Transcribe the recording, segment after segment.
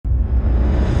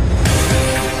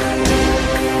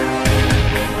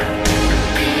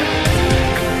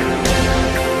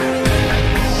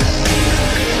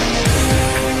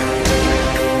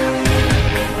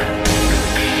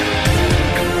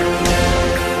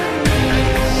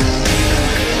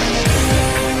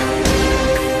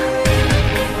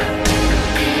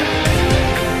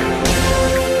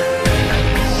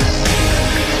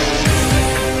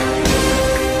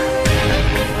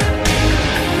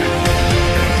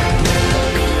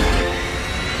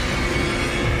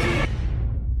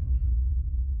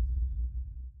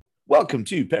Welcome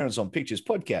to Parents on Pictures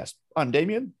podcast. I'm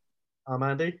Damien. I'm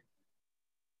Andy.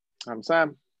 I'm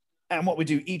Sam. And what we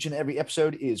do each and every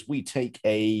episode is we take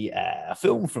a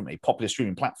film from a popular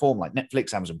streaming platform like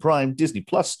Netflix, Amazon Prime, Disney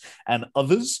Plus, and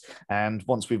others. And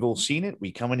once we've all seen it,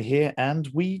 we come in here and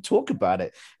we talk about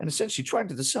it and essentially trying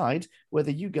to decide whether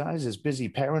you guys as busy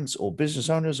parents or business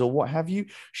owners or what have you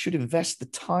should invest the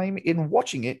time in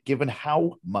watching it, given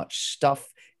how much stuff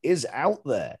is out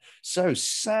there. So,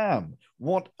 Sam,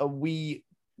 what are we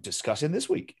discussing this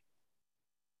week?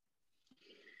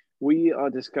 We are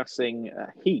discussing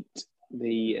Heat,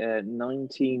 the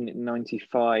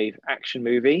 1995 action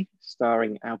movie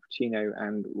starring Al Pacino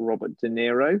and Robert De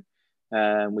Niro,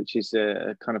 which is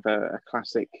a kind of a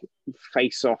classic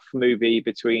face-off movie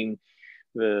between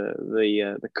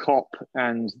the cop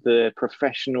and the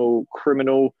professional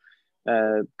criminal.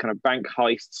 Kind of bank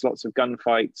heists, lots of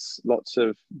gunfights, lots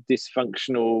of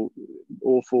dysfunctional,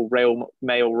 awful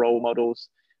male role models,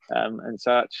 and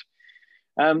such.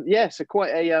 So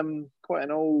quite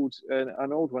an old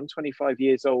one, 25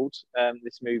 years old,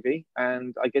 this movie.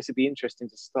 And I guess it'd be interesting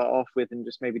to start off with and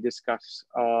just maybe discuss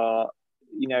our,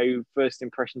 first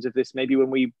impressions of this, maybe when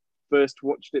we first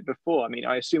watched it before. I mean,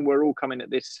 I assume we're all coming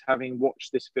at this having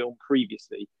watched this film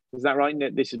previously. Is that right?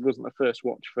 This wasn't the first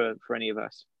watch for any of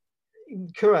us.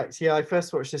 Correct. Yeah, I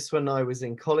first watched this when I was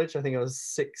in college. I think I was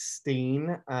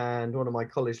 16, and one of my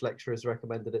college lecturers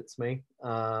recommended it to me.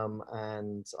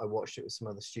 And I watched it with some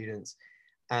other students,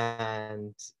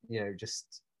 and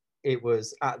it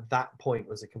was at that point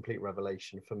was a complete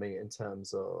revelation for me in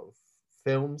terms of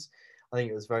films. I think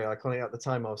it was very iconic at the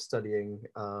time. I was studying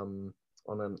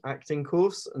on an acting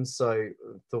course, and so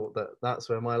thought that that's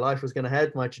where my life was going to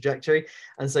head, my trajectory.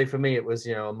 And so for me it was a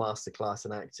masterclass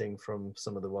in acting from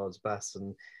some of the world's best.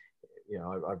 And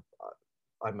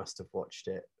I must have watched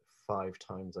it 5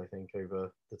 times, I think,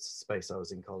 over the space I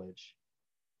was in college.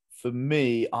 For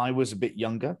me, I was a bit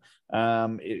younger.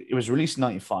 It was released in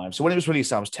 95. So when it was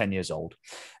released, I was 10 years old.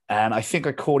 And I think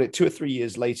I caught it 2 or 3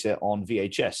 years later on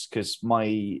VHS because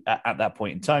at that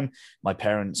point in time, my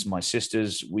parents, my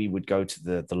sisters, we would go to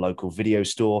the local video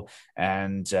store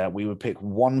and we would pick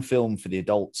one film for the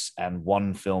adults and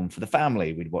one film for the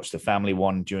family. We'd watch the family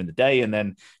one during the day. And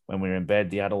then when we were in bed,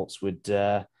 the adults would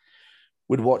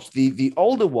watch the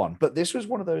older one. But this was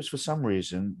one of those, for some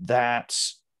reason, that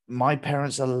my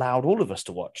parents allowed all of us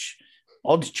to watch.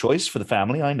 Odd choice for the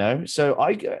family, I know. So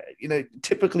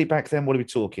typically back then, what are we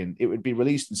talking? It would be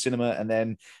released in cinema and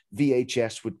then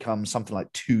VHS would come something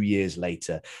like 2 years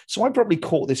later. So I probably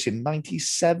caught this in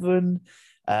 97,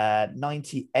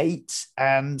 98,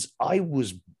 and I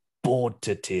was bored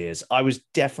to tears. I was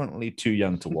definitely too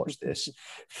young to watch this.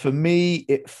 For me,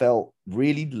 it felt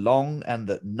really long and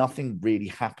that nothing really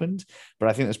happened. But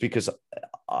I think that's because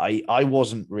I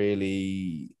wasn't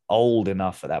really old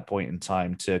enough at that point in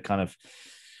time to kind of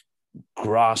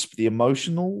grasp the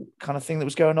emotional kind of thing that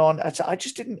was going on. I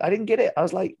didn't get it. I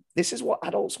was like, this is what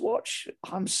adults watch.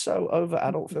 I'm so over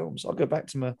adult films. I'll go back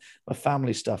to my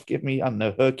family stuff. Give me, I don't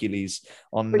know, Hercules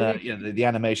on the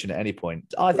animation at any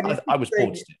point. I was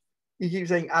bored. You keep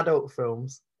saying adult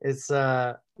films. It's has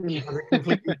a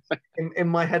completely in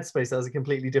my headspace. That has a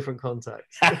completely different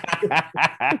context.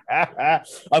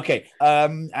 Okay.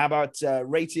 How about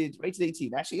rated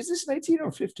 18? Actually, is this an 18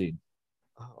 or 15?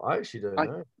 Oh, I actually don't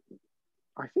know.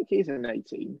 I think it is an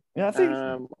 18. Yeah, I think.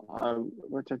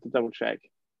 We'll have to double check.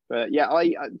 But yeah,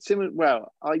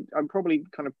 I'm probably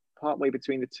kind of partway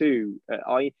between the two.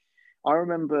 I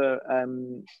remember.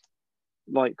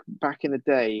 Like back in the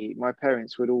day, my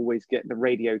parents would always get the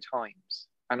Radio Times,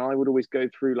 and I would always go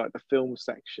through like the film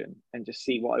section and just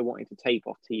see what I wanted to tape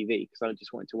off TV because I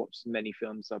just wanted to watch as many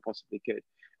films as I possibly could.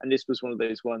 And this was one of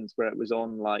those ones where it was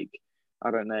on like, I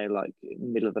don't know, like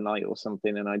middle of the night or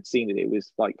something, and I'd seen it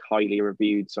was like highly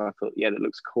reviewed, so I thought, yeah, that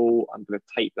looks cool, I'm gonna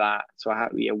tape that. So I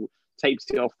had taped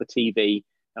it off the TV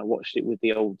and watched it with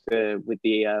the old with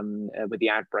the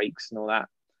ad breaks and all that.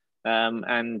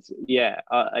 And yeah,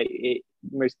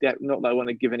 not that I want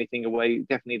to give anything away,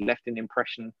 definitely left an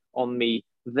impression on me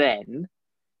then.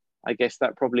 I guess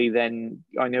that probably then,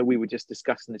 I know we were just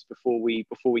discussing this before we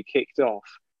kicked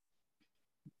off.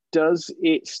 Does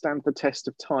it stand the test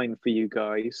of time for you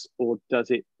guys, or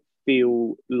does it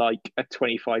feel like a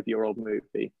 25-year-old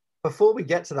movie? Before we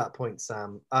get to that point,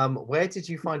 Sam, where did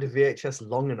you find a VHS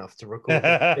long enough to record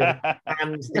the film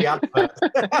and the advert?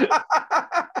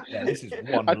 Yeah, this is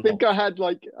one. I think I had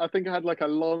like a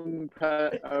long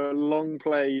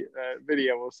play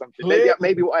video or something.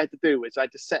 Maybe what I had to do was I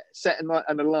had to set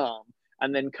an alarm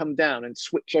and then come down and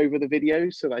switch over the video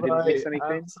so that I didn't miss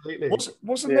anything. Absolutely.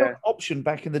 Wasn't there an option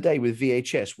back in the day with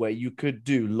VHS where you could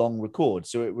do long records,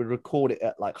 so it would record it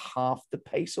at like half the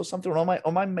pace or something? Or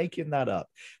am I making that up?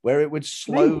 Where it would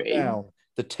slow down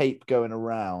the tape going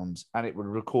around and it would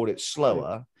record it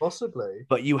slower, possibly,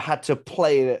 but you had to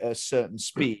play it at a certain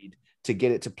speed to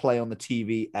get it to play on the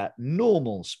TV at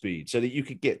normal speed so that you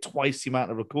could get twice the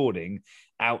amount of recording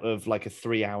out of like a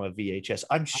 3-hour VHS.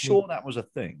 I'm sure that was a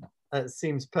thing. That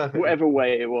seems perfect. Whatever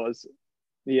way it was.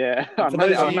 Yeah, I'm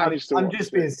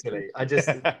just being silly. I just,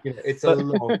 it's a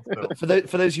long film. For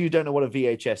those of you who don't know what a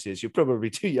VHS is, you're probably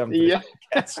too young. Yeah,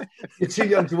 you're too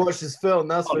young to watch this film.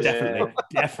 That's for definitely,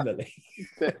 definitely,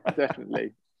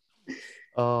 definitely.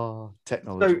 Oh,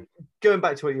 technology. So going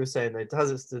back to what you were saying, though, has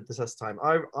it stood the test of time?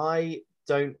 I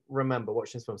don't remember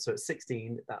watching this film. So at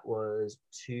 16, that was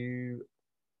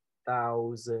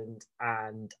 2000,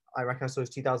 and I reckon I saw it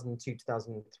was 2002,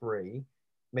 2003.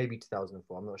 Maybe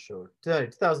 2004, I'm not sure. No,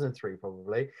 2003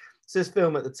 probably. So this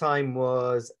film at the time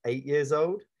was 8 years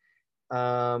old.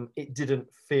 It didn't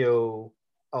feel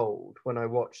old when I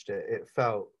watched it. It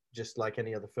felt just like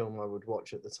any other film I would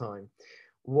watch at the time.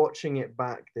 Watching it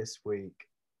back this week,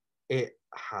 it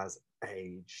has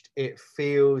aged. It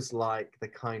feels like the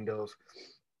kind of,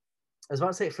 I was about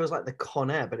to say it feels like the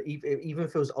Con Air, but it even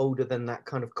feels older than that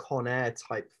kind of Con Air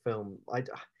type film.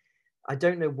 I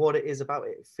don't know what it is about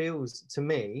it. It feels to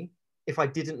me, if I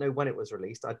didn't know when it was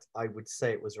released, I would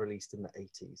say it was released in the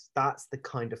 80s. That's the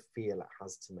kind of feel it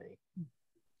has to me.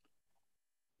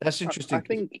 That's interesting. I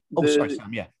think. Sorry,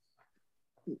 Sam. Yeah.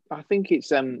 I think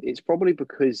it's probably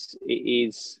because it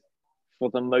is, for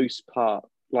the most part,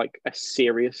 like a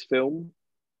serious film.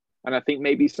 And I think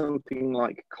maybe something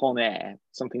like Con Air,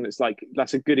 something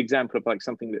that's a good example of like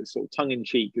something that's sort of tongue in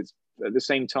cheek. It's at the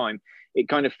same time, it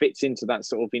kind of fits into that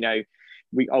sort of,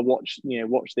 I'll watch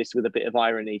this with a bit of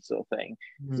irony sort of thing.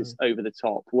 It's over the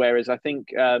top. Whereas I think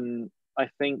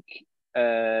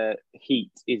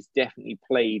Heat is definitely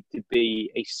played to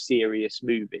be a serious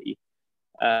movie.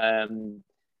 And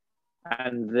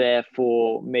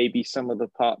therefore maybe some of the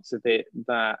parts of it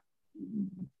that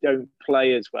don't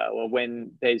play as well, or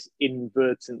when there's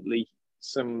inadvertently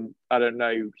some, I don't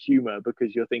know, humor,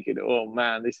 because you're thinking, oh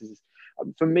man, this is,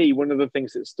 for me, one of the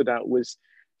things that stood out was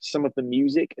some of the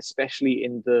music, especially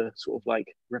in the sort of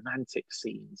like romantic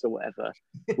scenes or whatever,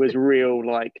 was real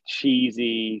like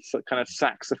cheesy kind of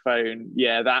saxophone.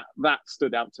 Yeah, that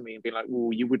stood out to me and be like,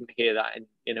 oh, you wouldn't hear that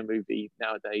in a movie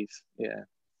nowadays. Yeah.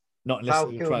 Not unless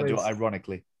you're trying to do it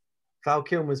ironically. Val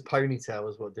Kilmer's ponytail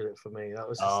was what did it for me. That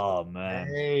was just man.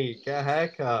 Hey, get a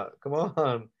haircut. Come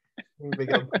on. You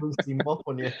got a boosty mop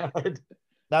on your head.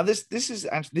 Now this is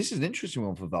an interesting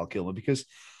one for Val Kilmer, because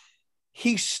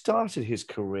he started his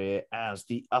career as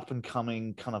the up and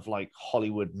coming kind of like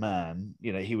Hollywood man.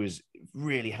 He was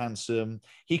really handsome.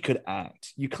 He could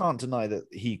act. You can't deny that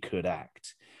he could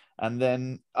act. And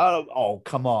then, oh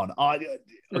come on.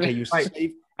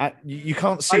 You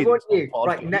can't see. I want you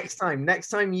right next time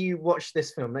you watch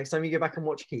this film. Next time you go back and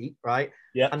watch Heat, right?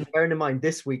 Yeah. And bearing in mind,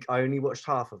 this week I only watched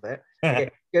half of it.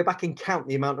 Okay, go back and count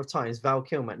the amount of times Val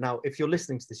Kilmer. Now, if you're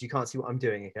listening to this, you can't see what I'm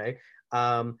doing, okay?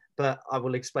 But I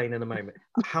will explain in a moment.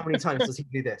 How many times does he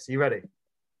do this? Are you ready?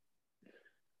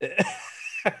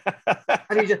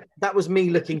 And that was me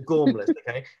looking gormless,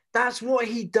 okay? That's what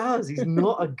he does. He's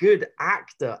not a good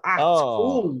actor at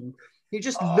all. He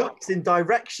just looks in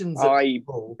directions at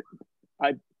people.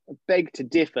 I beg to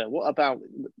differ. What about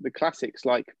the classics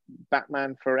like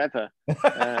Batman Forever?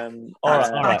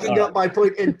 Backing up my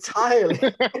point entirely.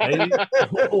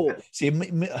 See,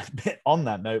 on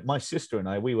that note, my sister and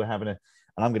I, we were having and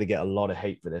I'm going to get a lot of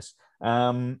hate for this.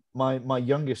 My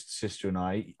youngest sister and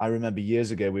I remember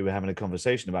years ago we were having a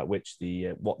conversation about what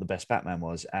the best Batman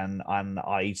was, and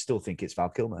I still think it's Val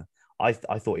Kilmer. I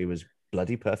thought he was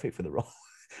bloody perfect for the role.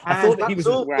 I thought he was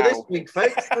all for this week,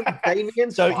 folks.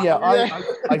 Damien. So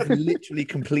I've literally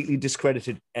completely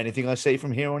discredited anything I say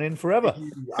from here on in forever.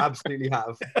 You absolutely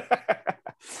have.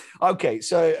 Okay,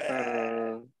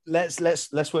 so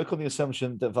let's work on the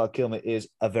assumption that Val Kilmer is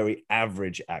a very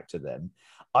average actor. Then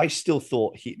I still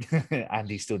thought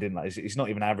Andy still didn't like. He's not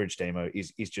even average, Damo.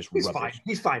 He's just rubbish. Fine.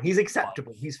 He's fine. He's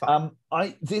acceptable. He's fine.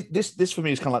 This for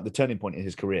me is kind of like the turning point in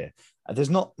his career.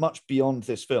 There's not much beyond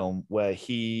this film where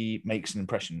he makes an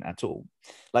impression at all.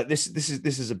 Like this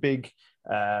is a big.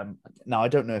 Now I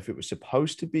don't know if it was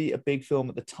supposed to be a big film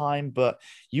at the time, but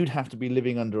you'd have to be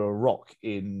living under a rock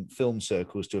in film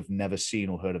circles to have never seen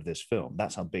or heard of this film.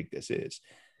 That's how big this is.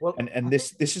 Well, and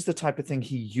this is the type of thing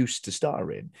he used to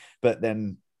star in, but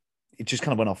then it just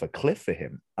kind of went off a cliff for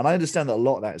him. And I understand that a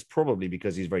lot of that is probably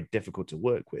because he's very difficult to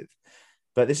work with.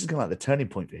 But this is kind of like the turning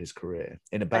point for his career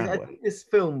in a bad I way. think this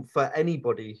film, for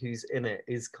anybody who's in it,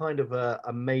 is kind of a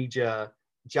major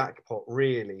jackpot,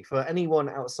 really. For anyone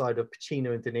outside of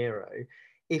Pacino and De Niro,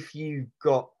 if you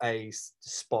got a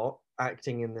spot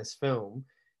acting in this film,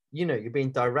 you know, you're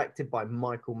being directed by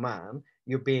Michael Mann.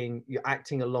 You're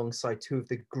acting alongside two of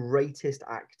the greatest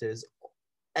actors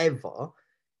ever,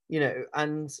 you know,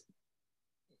 and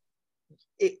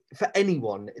for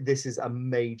anyone, this is a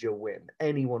major win,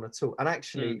 anyone at all. And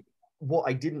actually, what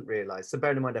I didn't realize, so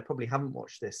bearing in mind, I probably haven't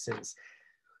watched this since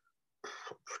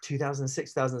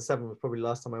 2006, 2007 was probably the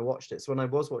last time I watched it. So when I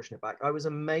was watching it back, I was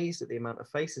amazed at the amount of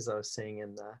faces I was seeing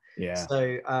in there. Yeah.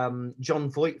 So John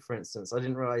Voight, for instance, I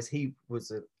didn't realize he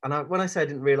was when I say I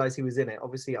didn't realize he was in it,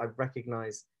 obviously I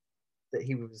recognized that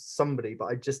he was somebody, but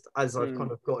I just, as I've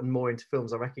kind of gotten more into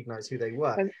films, I recognize who they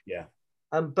were. Yeah.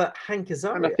 But Hank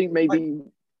Azaria, and I think maybe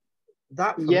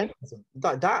that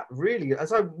that really,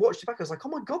 as I watched it back, I was like, oh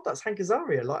my god, that's Hank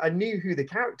Azaria. Like, I knew who the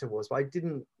character was, but I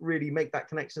didn't really make that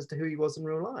connection as to who he was in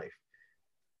real life.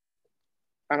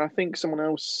 And I think someone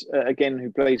else, again, who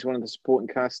plays one of the supporting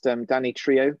cast, Danny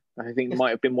Trejo, I think might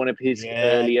have been one of his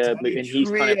earlier, and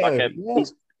he's kind of like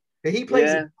he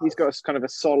plays. He's got a kind of a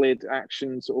solid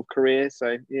action sort of career.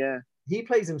 So yeah, he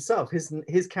plays himself.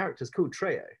 His character's called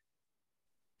Trejo.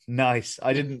 Nice.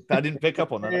 I didn't pick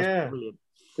up on that. That's brilliant.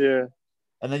 Yeah.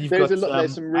 And then you've there's got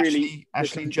there's some really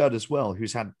Ashley Judd as well,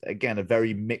 who's had, again, a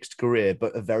very mixed career,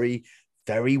 but a very,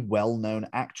 very well-known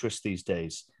actress these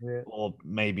days, or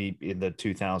maybe in the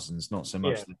 2000s, not so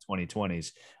much the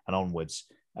 2020s and onwards.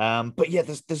 But yeah,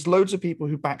 there's loads of people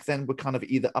who back then were kind of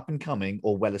either up and coming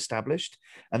or well-established.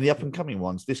 And the up and coming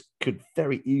ones, this could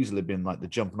very easily have been like the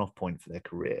jumping off point for their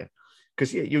career.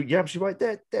 Because you're absolutely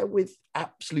right. They're with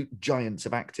absolute giants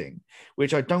of acting,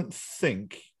 which I don't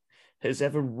think has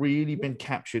ever really been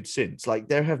captured since. Like,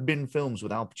 there have been films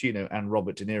with Al Pacino and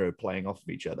Robert De Niro playing off of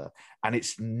each other, and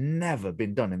it's never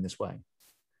been done in this way.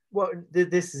 Well,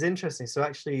 this is interesting. So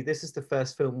actually, this is the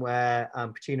first film where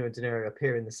Pacino and De Niro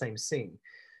appear in the same scene.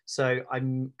 So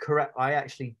I'm correct. I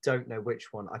actually don't know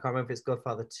which one. I can't remember if it's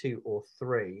Godfather 2 or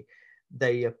 3.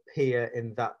 They appear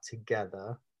in that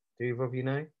together. Do either of you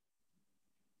know?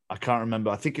 I can't remember.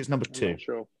 I think it's number 2. I'm not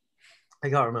sure. I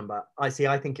can't remember. I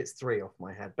think it's 3 off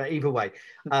my head. But either way,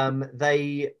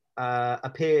 they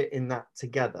appear in that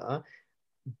together,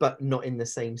 but not in the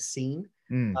same scene.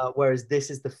 Whereas this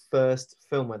is the first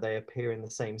film where they appear in the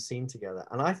same scene together.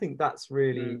 And I think that's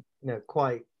really,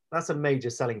 that's a major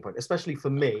selling point, especially for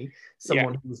me,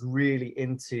 someone who's really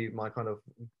into my kind of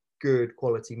good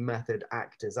quality method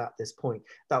actors at this point.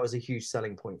 That was a huge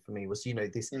selling point for me, was,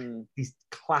 these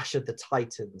Clash of the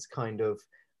Titans kind of,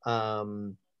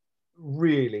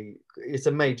 really, it's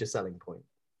a major selling point.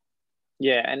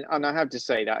 Yeah, and I have to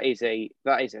say that is a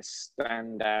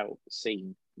standout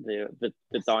scene, the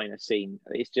diner scene.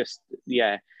 It's just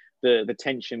the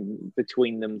tension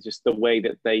between them, just the way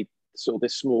that they sort of,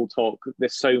 this small talk,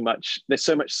 there's so much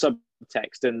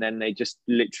subtext, and then they just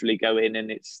literally go in, and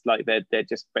it's like they're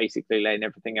just basically laying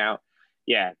everything out.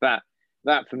 Yeah,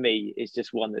 that for me is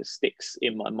just one that sticks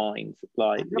in my mind.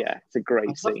 Like, it's a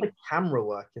great scene. The camera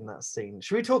work in that scene.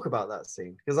 Should we talk about that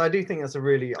scene? Because I do think that's a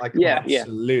really iconic. Yeah,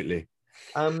 absolutely.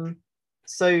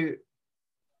 So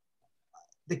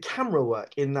the camera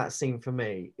work in that scene for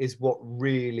me is what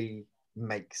really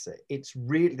makes it. It's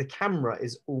really, the camera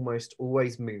is almost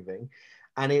always moving,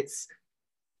 and it's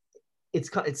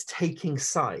taking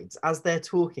sides as they're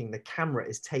talking. The camera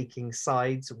is taking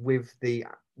sides with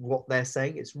what they're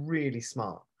saying. It's really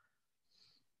smart.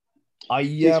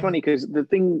 It's funny because the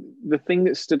thing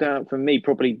that stood out for me,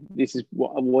 probably this is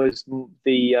what was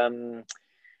the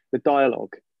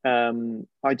dialogue.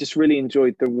 I just really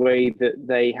enjoyed the way that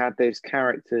they had those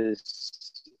characters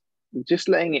just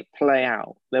letting it play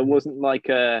out. There wasn't like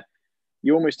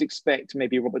you almost expect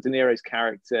maybe Robert De Niro's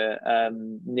character,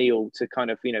 Neil, to kind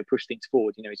of, push things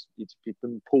forward. He's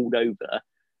been pulled over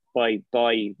by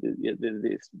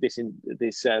this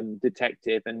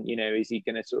detective, and is he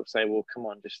going to sort of say, well, come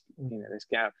on, just let's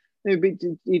get out. No, but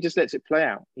he just lets it play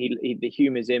out. The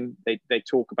humours him. They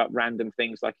talk about random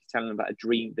things, like he's telling them about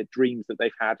the dreams that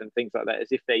they've had and things like that,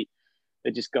 as if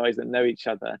they're just guys that know each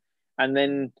other. And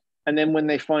then when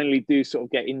they finally do sort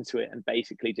of get into it and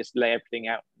basically just lay everything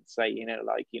out and say,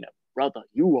 brother,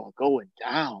 you are going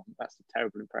down. That's a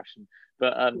terrible impression.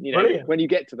 But when you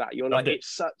get to that, you're like, it's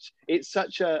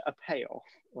such a payoff.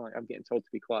 Like, I'm getting told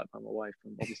to be quiet by my wife.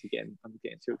 I'm getting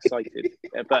too excited.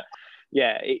 But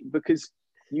because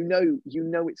you know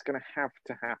it's going to have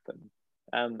to happen.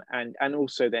 And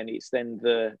also then it's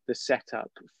the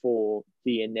setup for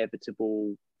the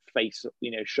inevitable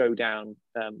showdown,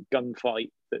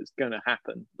 gunfight that's going to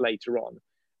happen later on.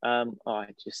 I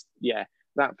just, yeah,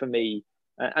 that for me,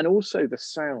 and also the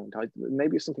sound.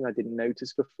 Maybe it's something I didn't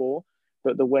notice before,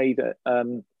 but the way that,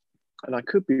 and I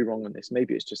could be wrong on this,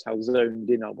 maybe it's just how zoned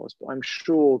in I was, but I'm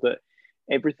sure that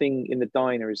everything in the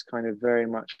diner is kind of very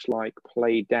much like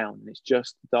played down, and it's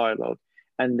just dialogue.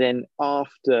 And then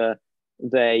after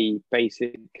they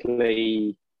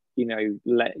basically, you know,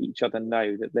 let each other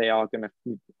know that they are going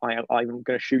to, I'm going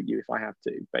to shoot you if I have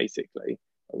to, basically,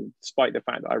 despite the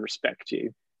fact that I respect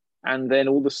you. And then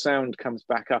all the sound comes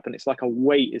back up, and it's like a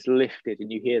weight is lifted,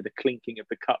 and you hear the clinking of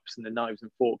the cups and the knives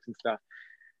and forks and stuff.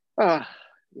 Ah,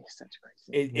 it's such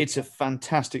a great It's a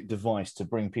fantastic device to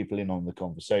bring people in on the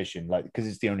conversation, like, because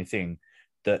it's the only thing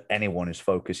that anyone is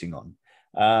focusing on.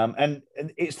 And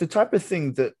it's the type of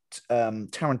thing that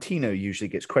Tarantino usually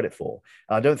gets credit for.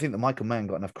 And I don't think that Michael Mann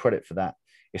got enough credit for that,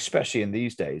 especially in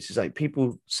these days. It's like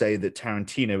people say that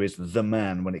Tarantino is the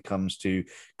man when it comes to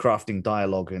crafting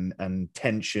dialogue and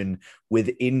tension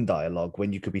within dialogue,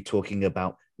 when you could be talking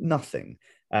about nothing.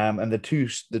 And the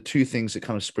two things that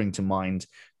kind of spring to mind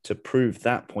to prove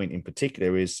that point in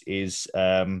particular is he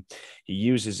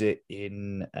uses it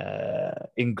in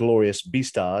Inglourious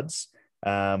Basterds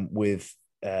with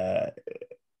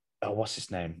what's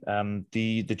his name,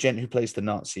 the gent who plays the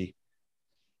Nazi.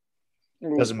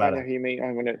 Doesn't matter. I know who you mean.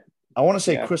 I want to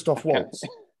say Christoph Waltz.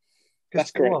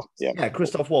 That's correct. Yeah,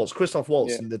 Christoph Waltz. Christoph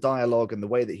Waltz, Yeah. and the dialogue and the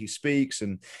way that he speaks,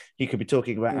 and he could be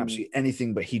talking about absolutely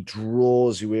anything, but he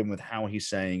draws you in with how he's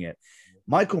saying it.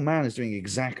 Michael Mann is doing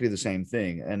exactly the same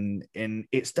thing, and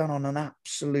it's done on an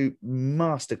absolute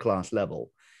masterclass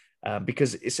level,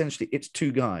 because essentially it's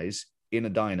two guys in a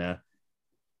diner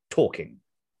talking,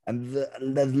 and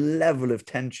the level of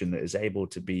tension that is able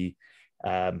to be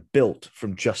built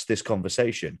from just this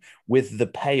conversation with the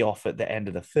payoff at the end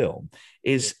of the film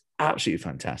is absolutely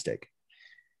fantastic.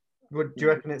 Do you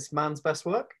reckon it's Mann's best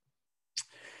work?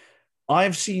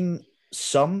 I've seen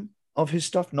some of his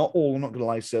stuff, not all, I'm not gonna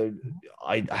lie. So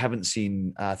I haven't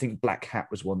seen, I think Black Hat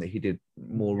was one that he did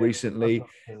more recently.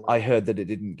 I heard that it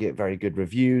didn't get very good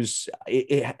reviews.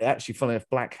 It actually, funny enough,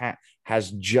 Black Hat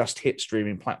has just hit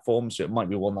streaming platforms, so it might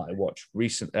be one that I watch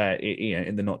recent,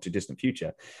 in the not too distant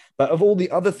future. But of all the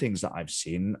other things that I've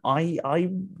seen, I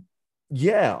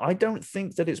don't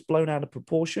think that it's blown out of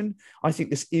proportion. I think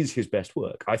this is his best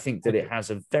work. I think that it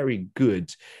has a very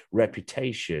good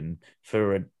reputation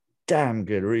for a damn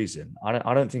good reason.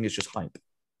 I don't think it's just hype.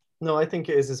 No, I think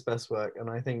it is his best work, and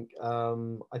I think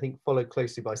followed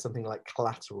closely by something like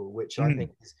Collateral, which I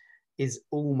think is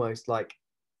almost like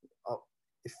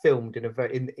filmed in a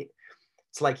very.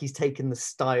 It's like he's taken the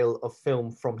style of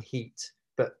film from Heat,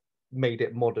 but made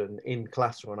it modern in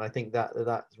Collateral, and I think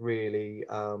that's really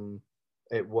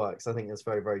it works. I think that's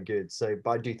very, very good. So,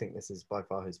 but I do think this is by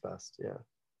far his best. Yeah.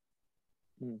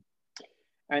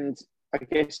 And I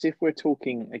guess if we're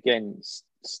talking again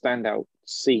standout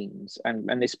scenes,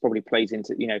 and this probably plays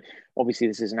into, you know, obviously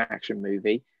this is an action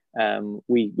movie.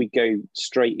 We go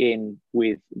straight in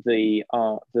with the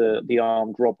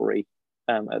armed robbery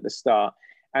at the start,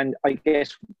 and I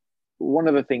guess one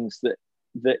of the things that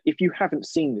if you haven't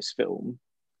seen this film,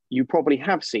 you probably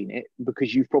have seen it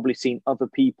because you've probably seen other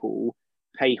people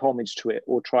pay homage to it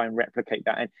or try and replicate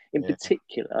that. And in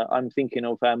particular, I'm thinking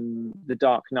of The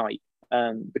Dark Knight.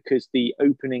 Because the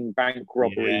opening bank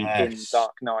robbery in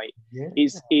Dark Knight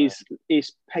is pays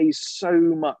so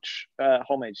much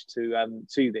homage to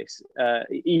this,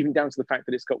 even down to the fact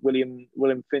that it's got William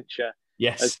Fincher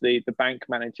as the bank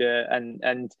manager,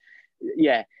 and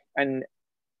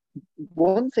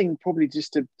one thing probably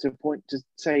just to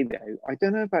say though, I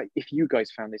don't know about if you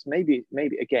guys found this, maybe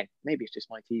it's just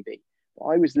my TV, but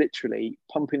I was literally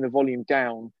pumping the volume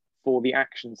down for the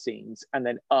action scenes and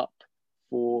then up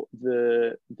for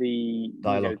the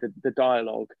dialogue. The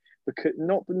dialogue, because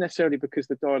not necessarily because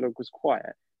the dialogue was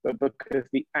quiet, but because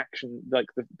the action, like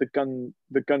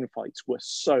the gunfights were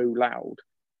so loud.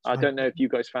 I don't know if you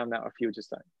guys found that or if you were just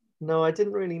saying. No, I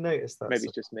didn't really notice that. Maybe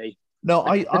it's just me. No,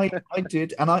 I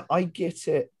did, and I get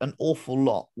it an awful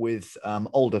lot with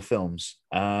older films.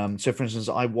 So, for instance,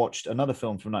 I watched another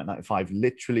film from 1995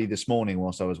 literally this morning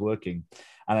whilst I was working,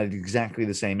 and I had exactly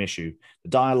the same issue. The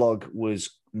dialogue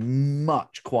was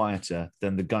much quieter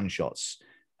than the gunshots.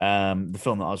 The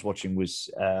film that I was watching was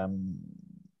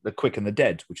The Quick and the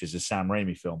Dead, which is a Sam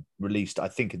Raimi film released, I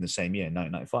think, in the same year,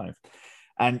 1995.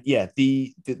 And yeah,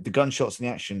 the gunshots and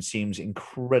the action seems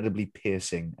incredibly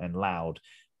piercing and loud,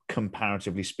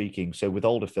 comparatively speaking. So with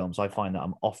older films, I find that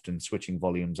I'm often switching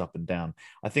volumes up and down.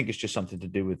 I think it's just something to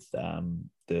do with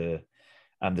the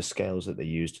scales that they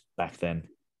used back then.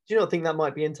 Do you not think that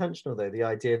might be intentional though? The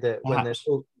idea that when Perhaps.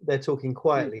 they're talking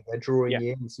quietly, they're drawing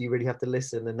you in, so you really have to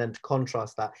listen, and then to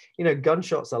contrast that,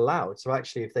 gunshots are loud. So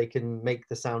actually, if they can make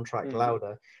the soundtrack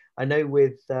louder, I know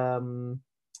with oh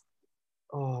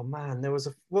man, there was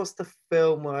what's the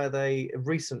film where a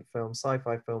recent film,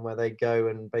 sci-fi film, where they go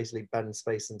and basically bend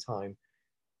space and time?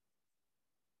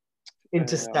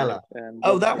 Interstellar.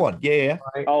 Oh, that one. Yeah.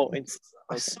 Right? Oh,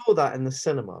 I saw that in the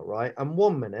cinema, right? And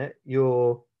one minute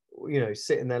you're,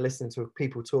 sitting there listening to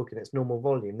people talking, it's normal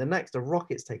volume. The next, a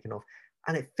rocket's taking off,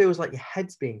 and it feels like your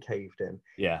head's being caved in.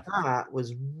 Yeah. That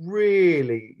was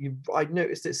really, I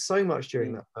noticed it so much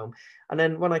during that film. And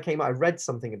then when I came out, I read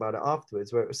something about it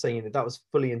afterwards where it was saying that was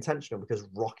fully intentional because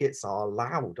rockets are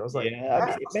loud. I was like, yeah, I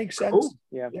mean, it makes sense. Cool.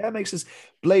 Yeah, it makes sense.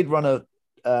 Blade Runner,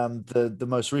 the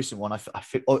most recent one, I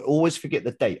always forget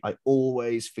the date. I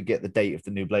always forget the date of the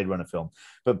new Blade Runner film.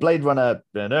 But Blade Runner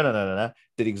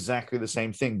did exactly the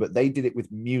same thing, but they did it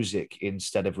with music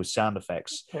instead of with sound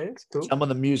effects. Okay, that's cool. Some of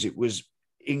the music was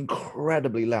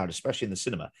incredibly loud, especially in the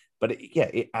cinema. But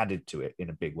it added to it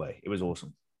in a big way. It was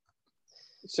awesome.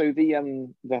 So the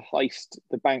heist,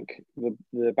 the bank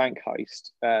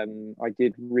heist. I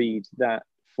did read that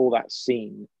for that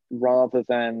scene, rather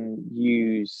than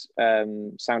use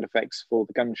sound effects for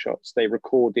the gunshots, they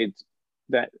recorded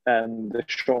that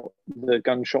the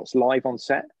gunshots live on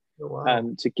set. Oh,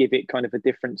 wow. To give it kind of a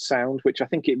different sound, which I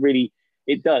think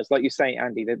it does. Like you say,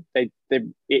 Andy,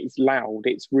 it's loud.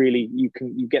 It's really you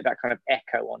get that kind of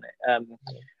echo on it.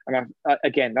 And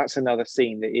again, that's another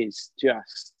scene that is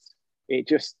just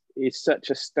is such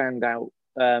a standout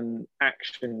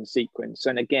action sequence.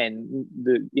 And again,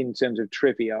 in terms of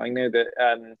trivia, I know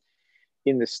that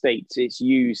in the States it's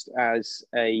used as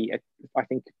I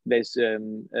think there's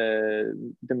the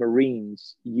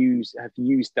Marines have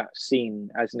used that scene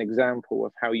as an example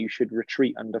of how you should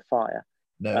retreat under fire.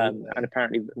 And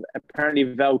apparently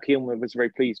Val Kilmer was very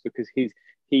pleased because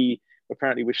he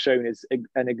apparently was shown as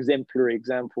an exemplary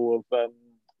example of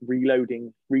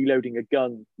reloading a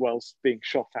gun whilst being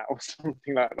shot at or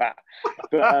something like that.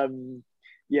 But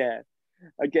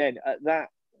again,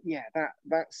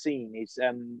 that scene is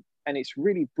and it's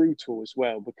really brutal as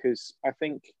well, because I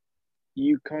think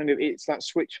it's that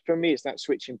switch for me. It's that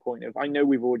switching point of, I know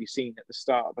we've already seen at the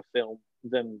start of the film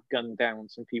them gun down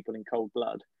some people in cold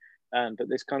blood, but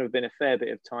there's kind of been a fair bit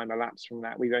of time elapsed from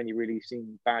that. We've only really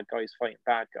seen bad guys fighting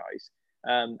bad guys,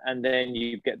 and then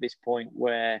you get this point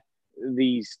where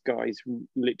these guys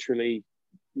literally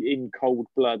in cold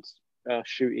blood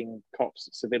shooting cops,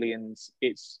 civilians.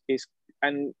 It's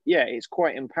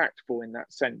quite impactful in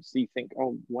that sense. You think,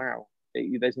 oh wow,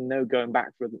 there's no going back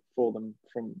for them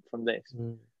from this.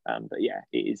 But yeah,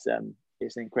 it's an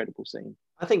incredible scene.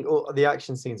 I think the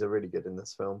action scenes are really good in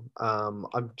this film.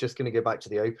 I'm just going to go back to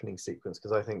the opening sequence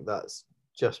because I think that's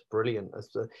just brilliant.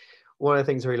 One of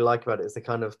the things I really like about it is the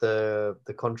kind of the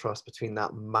contrast between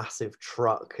that massive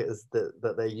truck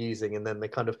that they're using, and then they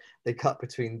cut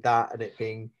between that and it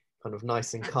being kind of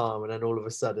nice and calm, and then all of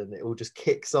a sudden it all just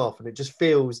kicks off, and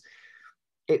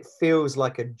it feels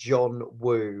like a John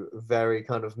Woo, very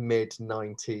kind of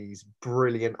mid-90s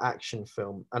brilliant action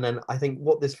film. And then I think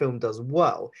what this film does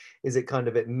well is it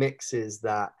mixes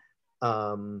that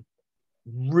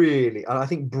really, and I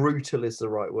think brutal is the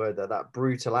right word there, that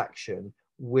brutal action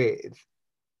with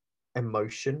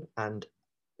emotion and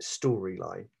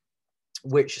storyline,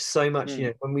 which so much,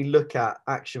 when we look at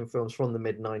action films from the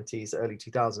mid-90s, early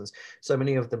 2000s, so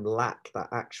many of them lack that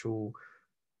actual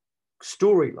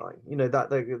storyline,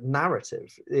 that the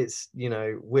narrative. It's,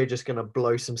 we're just going to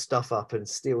blow some stuff up and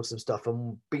steal some stuff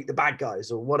and beat the bad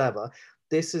guys or whatever.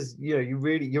 This is,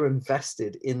 you're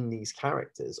invested in these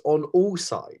characters on all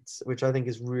sides, which I think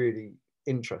is really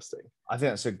interesting. I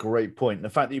think that's a great point. The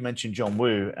fact that you mentioned John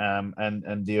Woo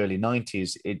and the early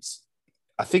 90s,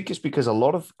 I think it's because a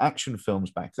lot of action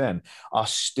films back then are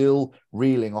still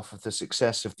reeling off of the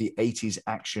success of the 80s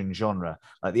action genre.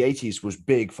 Like the 80s was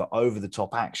big for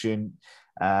over-the-top action,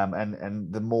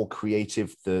 and the more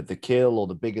creative the kill or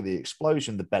the bigger the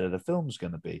explosion, the better the film's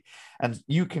going to be. And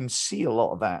you can see a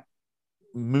lot of that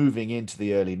moving into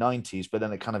the early 90s, but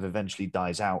then it kind of eventually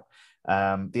dies out.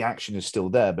 The action is still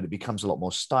there, but it becomes a lot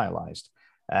more stylized.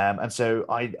 And so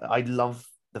I love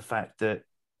the fact that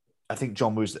I think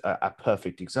John Woo's a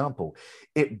perfect example.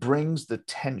 It brings the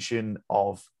tension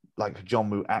of like John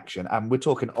Woo action, and we're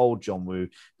talking old John Woo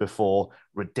before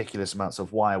ridiculous amounts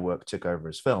of wire work took over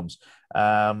his films.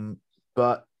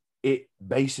 But it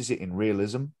bases it in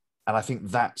realism, and I think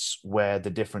that's where the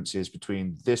difference is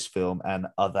between this film and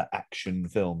other action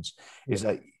films. Is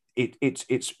that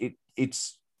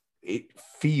it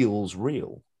feels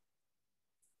real.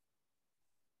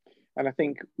 And I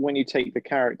think when you take the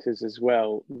characters as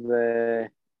well,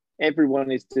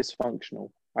 everyone is dysfunctional.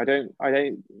 I don't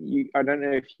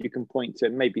know if you can point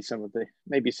to maybe some of the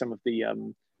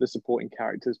supporting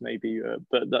characters,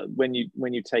 but when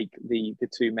you take the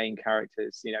two main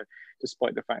characters,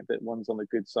 despite the fact that one's on the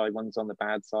good side, one's on the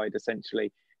bad side,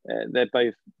 essentially,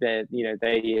 they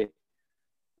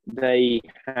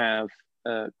have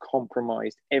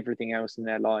compromised everything else in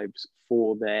their lives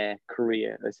for their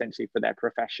career, essentially for their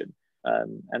profession,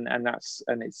 and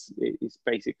it's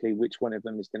basically which one of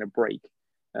them is going to break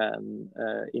in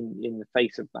the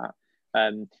face of that.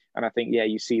 And I think,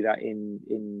 you see that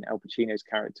in Al Pacino's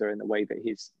character and the way that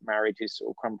his marriage is sort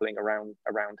of crumbling around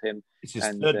him. It's his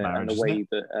third marriage, and the way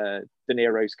that De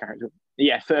Niro's character,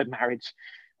 third marriage,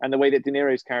 and the way that De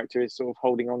Niro's character is sort of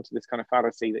holding on to this kind of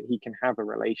fallacy that he can have a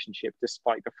relationship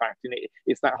despite the fact, and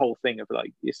it's that whole thing of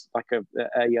like, it's like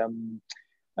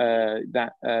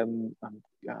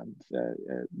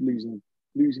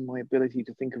losing my ability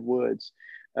to think of words.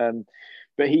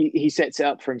 But he sets it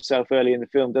up for himself early in the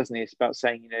film, doesn't he? It's about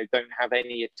saying, don't have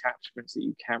any attachments that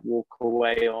you can't walk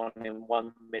away on in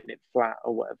 1 minute flat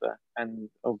or whatever. And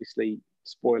obviously,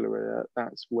 spoiler alert,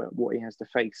 that's what he has to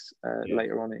face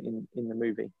later on in the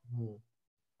movie.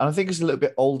 And I think it's a little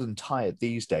bit old and tired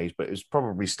these days, but it was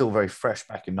probably still very fresh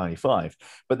back in 95.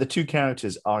 But the two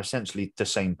characters are essentially the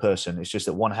same person. It's just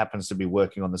that one happens to be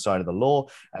working on the side of the law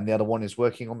and the other one is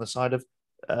working on the side of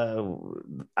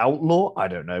outlaw. I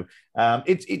don't know.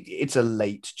 It's a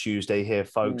late Tuesday here,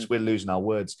 folks. We're losing our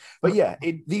words. But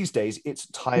these days it's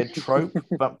a tired trope,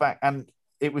 but back, and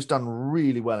it was done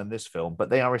really well in this film, but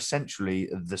they are essentially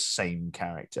the same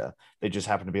character. They just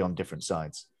happen to be on different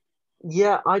sides.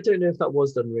 Yeah, I don't know if that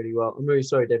was done really well. I'm really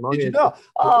sorry, Dave. Did you not?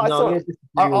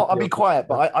 I'll be quiet,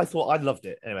 but I thought I loved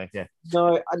it. Anyway, yeah.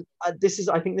 No, I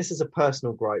think this is a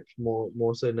personal gripe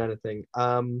more so than anything.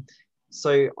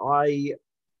 So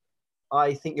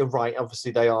I think you're right.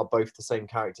 Obviously, they are both the same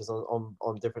characters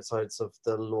on different sides of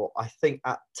the law. I think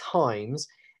at times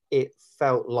it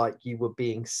felt like you were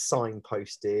being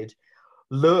signposted.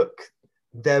 Look,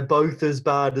 they're both as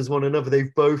bad as one another.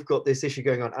 They've both got this issue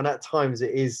going on. And at times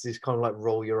it is just kind of like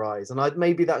roll your eyes. And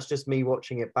maybe that's just me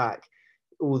watching it back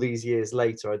all these years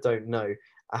later. I don't know.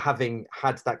 Having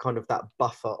had that kind of that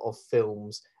buffer of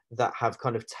films that have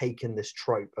kind of taken this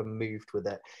trope and moved with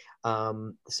it.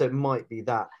 So it might be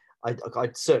that. I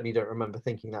certainly don't remember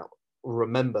thinking that,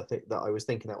 that I was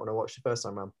thinking that when I watched the first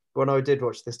time around. When I did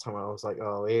watch this time, I was like,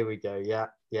 oh, here we go. Yeah,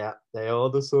 they are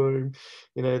the same.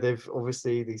 They've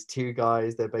obviously, these two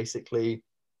guys, they're basically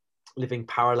living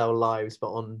parallel lives,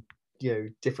 but on,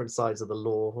 different sides of the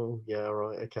law. Oh, yeah,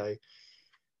 right, okay.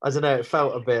 I don't know, it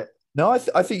felt a bit. No, I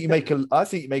think you make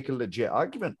a legit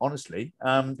argument. Honestly,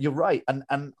 you're right,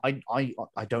 and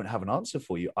I don't have an answer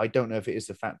for you. I don't know if it is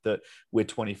the fact that we're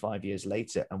 25 years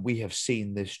later and we have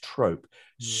seen this trope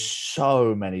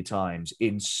so many times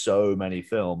in so many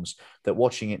films that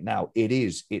watching it now,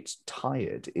 it's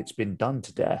tired. It's been done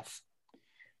to death.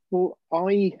 Well,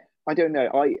 I don't know.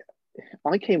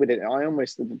 I came with it. I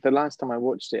almost, the last time I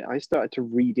watched it, I started to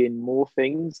read in more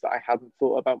things that I hadn't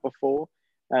thought about before.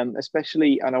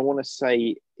 Especially, and I want to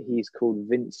say he's called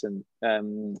Vincent,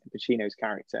 Pacino's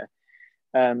character,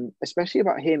 especially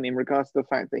about him in regards to the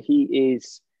fact that he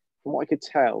is, from what I could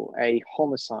tell, a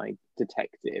homicide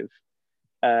detective.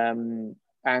 And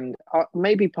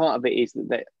maybe part of it is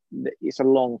that it's a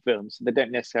long film, so they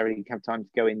don't necessarily have time to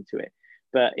go into it.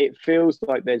 But it feels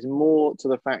like there's more to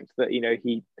the fact that,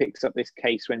 he picks up this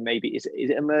case when maybe, is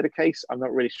it a murder case? I'm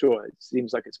not really sure. It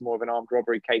seems like it's more of an armed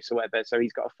robbery case or whatever. So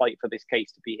he's got to fight for this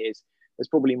case to be his. There's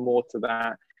probably more to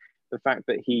that. The fact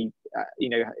that he,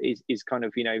 is kind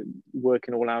of,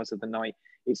 working all hours of the night.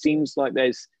 It seems like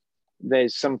there's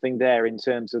something there in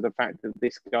terms of the fact that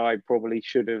this guy probably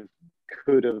could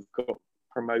have got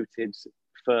promoted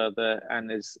further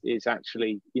and is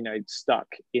actually, stuck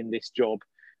in this job.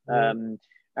 So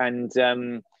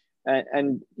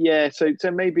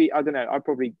maybe, I don't know, I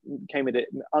probably came at it,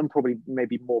 I'm probably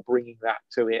maybe more bringing that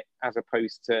to it as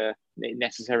opposed to it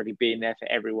necessarily being there for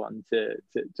everyone to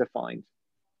find.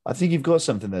 I think you've got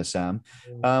something there, Sam,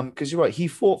 because you're right. He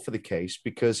fought for the case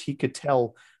because he could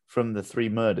tell from the three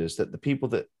murders that the people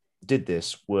that did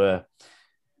this were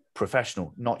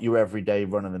professional, not your everyday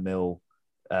run-of-the-mill,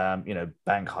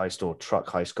 bank heist or truck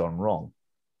heist gone wrong.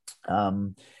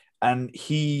 And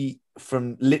he,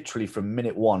 from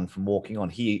minute one, from walking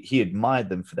on, he admired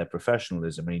them for their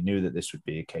professionalism, and he knew that this would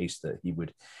be a case that he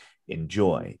would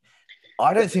enjoy.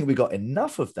 I don't think we got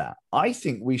enough of that. I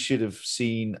think we should have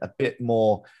seen a bit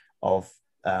more of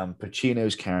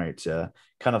Pacino's character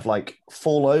kind of like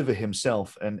fall over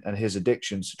himself and his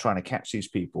addictions to trying to catch these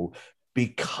people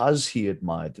because he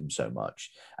admired them so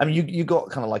much. I mean, you got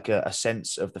kind of like a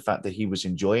sense of the fact that he was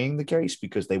enjoying the case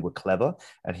because they were clever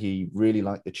and he really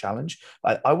liked the challenge.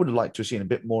 I would have liked to have seen a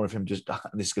bit more of him just,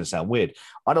 this is going to sound weird,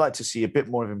 I'd like to see a bit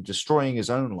more of him destroying his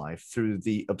own life through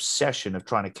the obsession of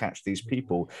trying to catch these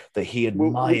people that he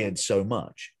admired so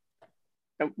much.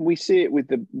 We see it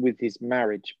with his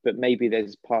marriage, but maybe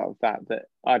there's part of that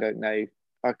I don't know.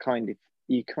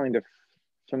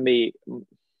 For me,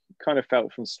 kind of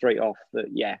felt from straight off that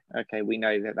okay, we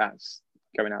know that's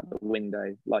going out the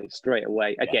window like straight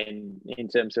away. Again, in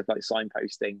terms of like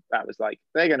signposting, that was like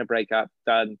they're going to break up,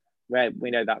 done. Where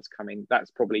we know that's coming.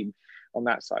 That's probably on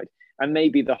that side, and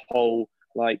maybe the whole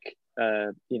like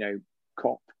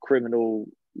cop criminal,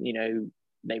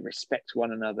 they respect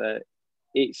one another.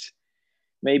 It's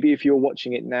maybe if you're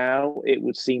watching it now, it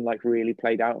would seem like really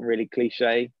played out and really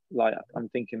cliche. Like I'm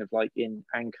thinking of like in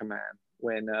Anchorman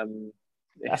when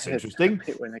that's interesting.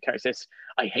 When the character says,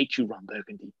 "I hate you, Ron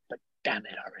Burgundy, but damn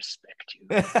it, I respect you."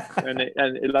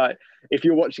 and like if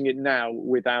you're watching it now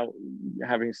without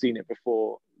having seen it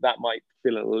before, that might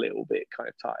feel a little bit kind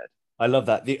of tired. I love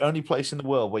that. The only place in the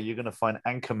world where you're going to find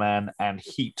Anchorman and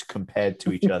Heat compared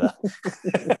to each other.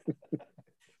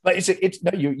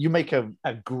 But you make a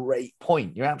great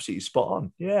point. You're absolutely spot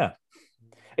on. Yeah.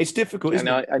 It's difficult, isn't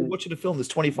it? We're watching a film that's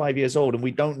 25 years old and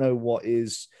we don't know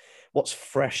what's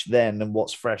fresh then and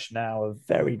what's fresh now are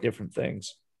very different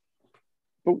things.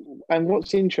 And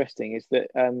what's interesting is that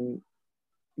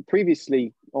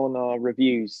previously on our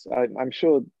reviews, I'm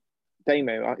sure,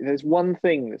 Damo, there's one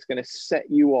thing that's going to set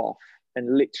you off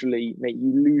and literally make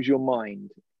you lose your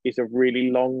mind is a really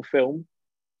long film.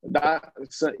 That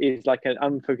is like an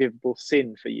unforgivable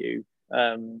sin for you.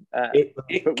 But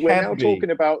we're now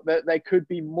talking about that there could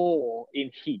be more in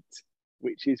Heat,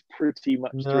 which is pretty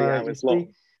much 3 hours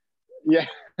long. Yeah.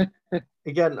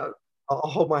 Again, I'll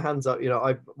hold my hands up.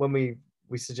 When we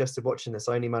suggested watching this,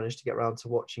 I only managed to get around to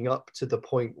watching up to the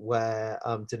point where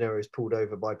De Niro is pulled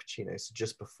over by Pacino, so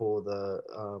just before the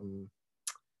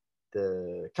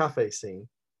cafe scene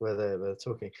where they're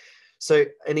talking. So,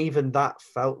 and even that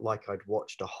felt like I'd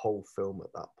watched a whole film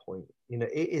at that point.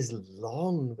 It is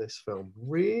long, this film,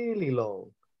 really long.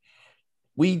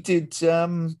 We did,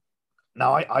 now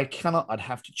I cannot, I'd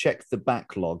have to check the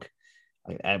backlog,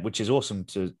 which is awesome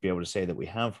to be able to say that we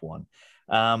have one.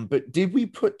 But did we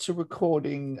put to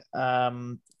recording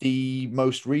the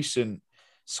most recent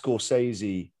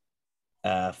Scorsese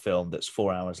film that's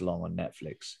 4 hours long on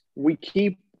Netflix? We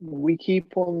keep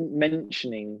on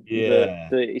mentioning that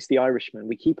it's The Irishman.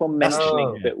 We keep on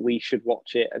mentioning that we should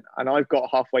watch it, and I've got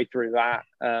halfway through that.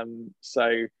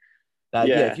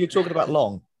 If you're talking about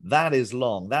long, that is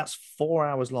long. That's 4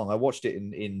 hours long. I watched it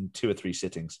in 2 or 3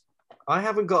 sittings. I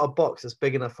haven't got a box that's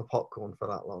big enough for popcorn for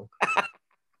that long.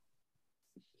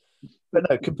 But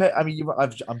no, compare. I mean,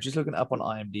 I'm just looking it up on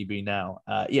IMDb now.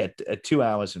 2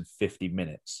 hours and 50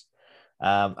 minutes.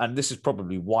 And this is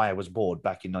probably why I was bored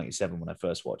back in 97 when I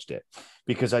first watched it,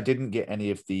 because I didn't get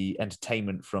any of the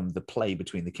entertainment from the play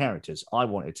between the characters. I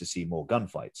wanted to see more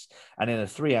gunfights. And in a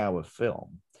 3-hour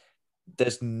film,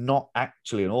 there's not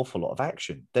actually an awful lot of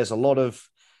action. There's a lot of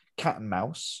cat and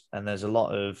mouse, and there's a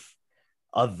lot of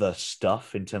other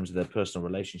stuff in terms of their personal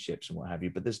relationships and what have you,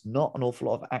 but there's not an awful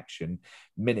lot of action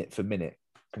minute for minute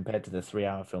compared to the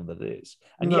 3-hour film that it is.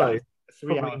 And a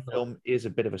 3-hour film is a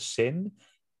bit of a sin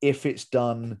if it's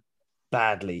done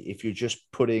badly, if you're just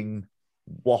putting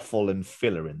waffle and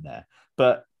filler in there.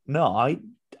 But no, I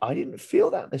didn't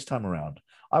feel that this time around.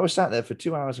 I was sat there for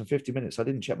 2 hours and 50 minutes. I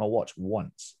didn't check my watch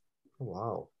once.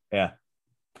 Wow. Yeah.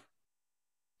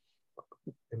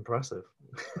 Impressive.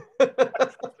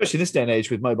 Especially in this day and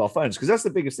age with mobile phones, because that's the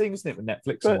biggest thing, isn't it, with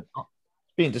Netflix and whatnot?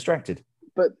 Being distracted.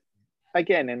 But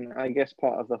again, and I guess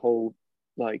part of the whole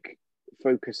like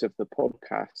focus of the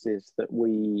podcast is that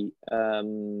we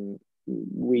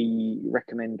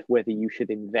recommend whether you should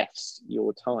invest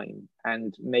your time,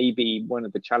 and maybe one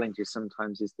of the challenges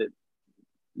sometimes is that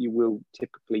you will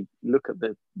typically look at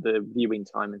the viewing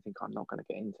time and think, I'm not going to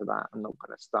get into that, I'm not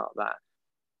going to start that,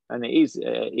 and it is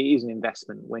an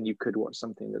investment when you could watch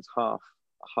something that's half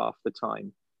the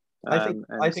time. I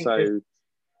think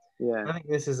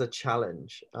this is a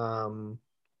challenge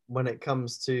when it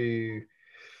comes to,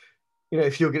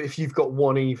 if you've got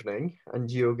one evening and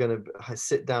you're going to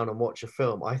sit down and watch a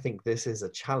film. I think this is a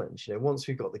challenge. Once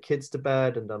we've got the kids to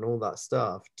bed and done all that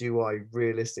stuff, do I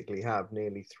realistically have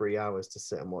nearly 3 hours to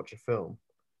sit and watch a film?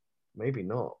 Maybe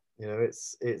not.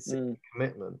 It's a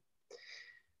commitment.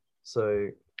 So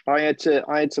I had to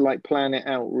like plan it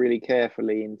out really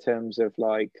carefully in terms of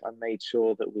like I made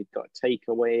sure that we'd got a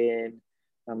takeaway in.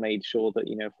 I made sure that,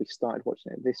 if we started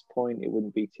watching it at this point, it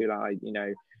wouldn't be too loud.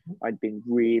 I'd been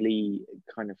really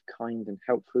kind and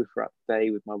helpful throughout the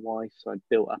day with my wife. So I'd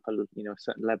built up a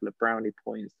certain level of brownie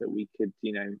points that we could,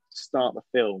 start the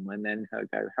film and then her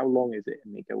go, how long is it?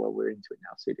 And me go, well, we're into it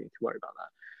now, so you don't need to worry about that.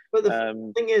 But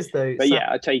the thing is, though, but Sam,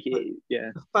 yeah, I take it.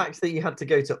 Yeah, the fact that you had to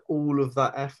go to all of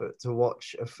that effort to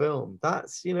watch a film,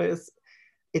 that's,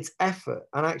 it's effort.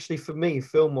 And actually, for me,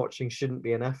 film watching shouldn't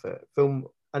be an effort.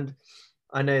 And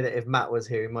I know that if Matt was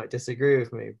here, he might disagree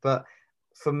with me. But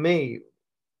for me,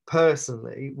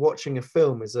 personally, watching a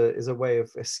film is a way of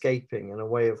escaping and a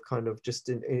way of kind of just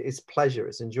it's pleasure,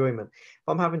 it's enjoyment. If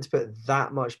I'm having to put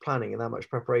that much planning and that much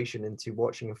preparation into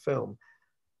watching a film,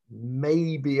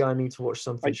 maybe I need to watch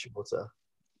something shorter.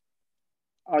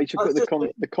 I should put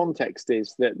the context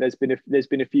is that there's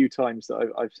been a few times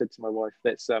that I've said to my wife,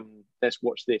 let's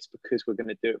watch this because we're going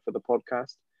to do it for the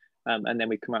podcast, and then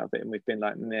we come out of it and we've been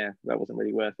like, nah, that wasn't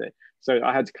really worth it. So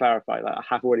I had to clarify that I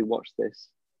have already watched this.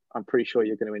 I'm pretty sure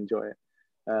you're going to enjoy it.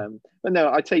 But no,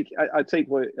 I take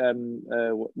what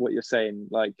you're saying.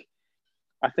 Like,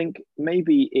 I think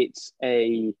maybe it's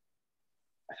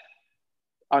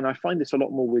and I find this a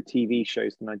lot more with TV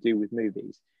shows than I do with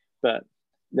movies, but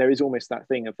there is almost that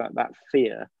thing of that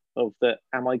fear of that,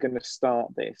 am I going to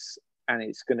start this and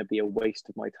it's going to be a waste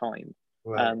of my time?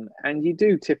 Right. And you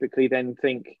do typically then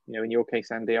think, in your case,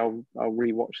 Andy, I'll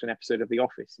rewatch an episode of The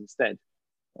Office instead,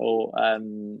 or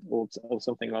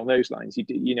something along those lines. You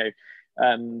do,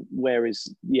 whereas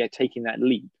taking that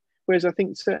leap. Whereas I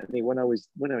think certainly when I was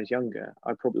younger,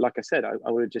 I probably, like I said,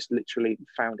 I would have just literally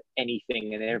found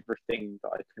anything and everything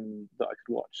that I could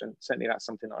watch, and certainly that's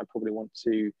something that I probably want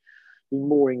to be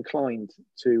more inclined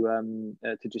to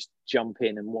just jump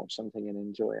in and watch something and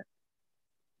enjoy it.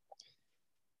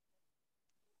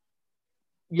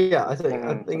 Yeah, I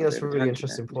think that's a really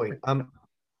interesting point. No.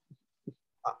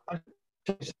 I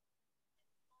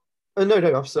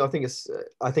think it's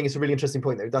a really interesting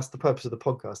point, though. That's the purpose of the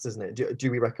podcast, isn't it?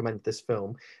 Do we recommend this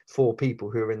film for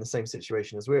people who are in the same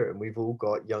situation as we're in? We've all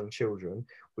got young children.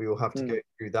 We all have to go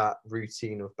through that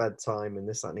routine of bedtime and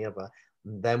this, that, and the other.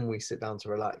 And then we sit down to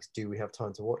relax. Do we have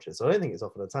time to watch it? So I don't think it's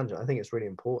off on a tangent. I think it's really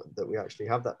important that we actually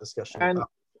have that discussion about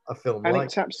a film and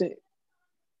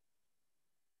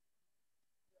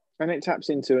it taps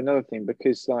into another thing,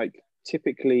 because like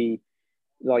typically,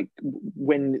 like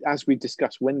as we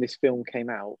discussed, when this film came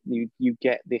out, you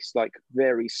get this like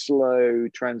very slow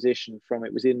transition from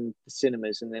it was in the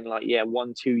cinemas and then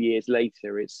 1-2 years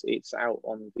later it's out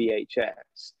on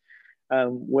VHS.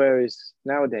 Whereas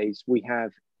nowadays we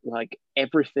have like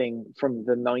everything from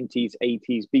the 90s,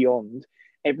 80s beyond,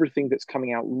 everything that's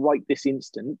coming out right this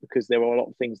instant, because there are a lot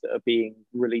of things that are being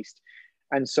released.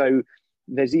 And so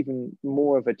there's even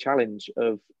more of a challenge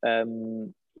of,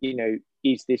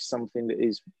 is this something that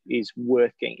is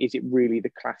working? Is it really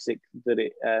the classic that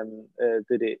it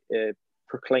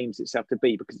proclaims itself to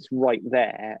be? Because it's right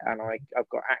there and I've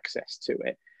got access to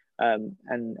it. And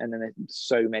then there's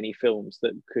so many films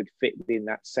that could fit in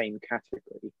that same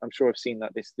category. I'm sure I've seen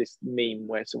that this meme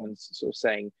where someone's sort of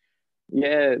saying,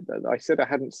 yeah, I said I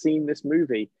hadn't seen this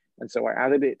movie, and so I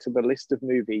added it to the list of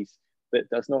movies that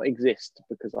does not exist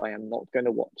because I am not going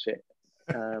to watch it.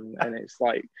 And it's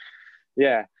like,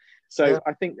 yeah. So yeah.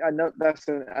 I think that's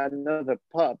another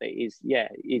part of it is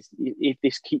if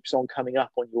this keeps on coming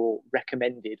up on your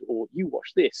recommended, or you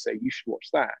watch this, so you should watch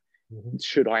that. Mm-hmm.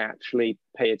 Should I actually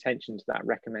pay attention to that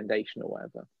recommendation or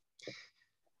whatever?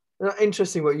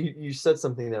 Interesting. What you said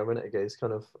something there a minute ago. It's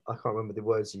kind of, I can't remember the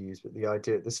words you used, but the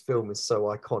idea that this film is so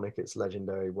iconic, it's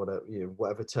legendary,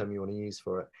 whatever term you want to use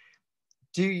for it.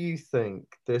 Do you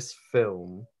think this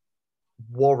film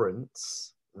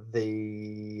warrants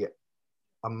the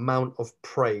amount of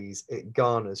praise it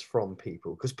garners from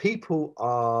people? Because people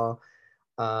are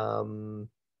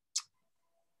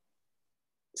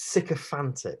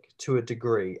sycophantic to a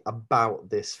degree about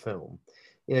this film.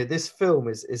 This film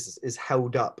is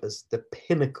held up as the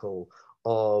pinnacle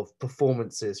of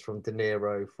performances from De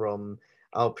Niro, from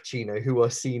Al Pacino, who are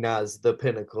seen as the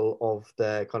pinnacle of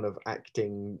their kind of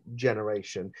acting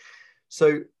generation.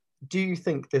 So do you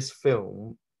think this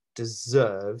film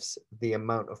deserves the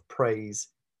amount of praise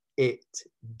it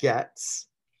gets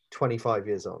 25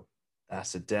 years on?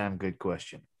 That's a damn good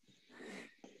question.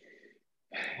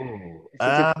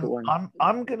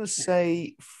 I'm going to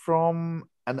say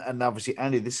and obviously,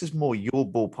 Andy, this is more your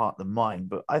ballpark than mine,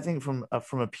 but I think from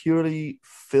a purely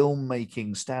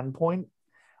filmmaking standpoint,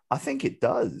 I think it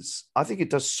does. I think it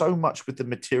does so much with the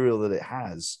material that it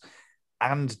has.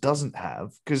 and doesn't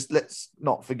have, because let's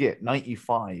not forget,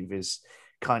 95 is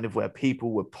kind of where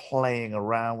people were playing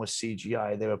around with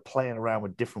CGI. They were playing around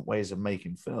with different ways of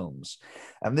making films.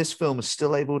 And this film is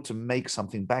still able to make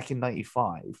something back in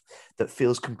 95 that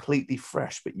feels completely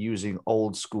fresh, but using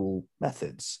old school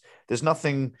methods. There's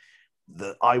nothing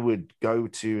that I would go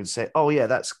to and say, oh yeah,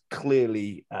 that's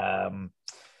clearly a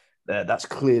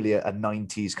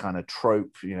 90s kind of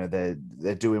trope. You know,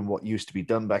 they're doing what used to be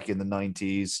done back in the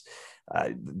 90s.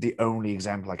 The only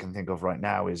example I can think of right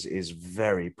now is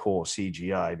very poor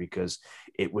CGI, because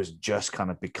it was just kind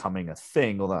of becoming a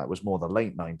thing, although it was more the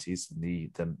late 90s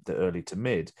than the early to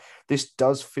mid. This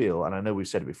does feel, and I know we've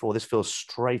said it before, this feels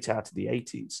straight out of the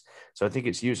 80s. So I think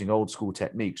it's using old school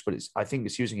techniques, but I think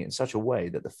it's using it in such a way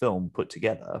that the film put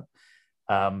together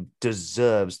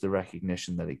deserves the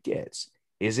recognition that it gets.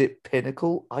 Is it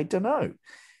pinnacle? I don't know.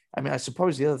 I mean, I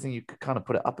suppose the other thing you could kind of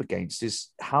put it up against is,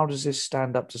 how does this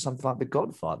stand up to something like The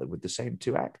Godfather with the same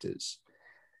two actors?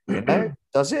 You know,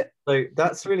 does it? So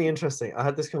that's really interesting. I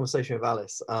had this conversation with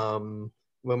Alice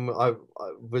when I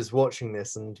was watching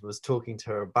this and was talking to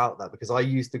her about that, because I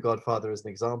used The Godfather as an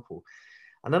example.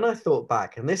 And then I thought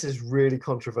back, and this is really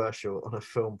controversial on a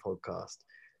film podcast.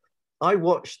 I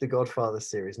watched the Godfather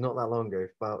series not that long ago,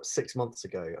 about 6 months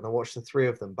ago, and I watched the three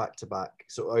of them back to back,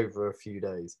 sort of over a few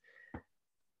days.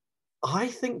 I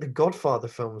think the Godfather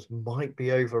films might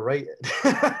be overrated.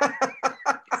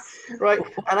 Right.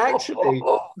 And actually,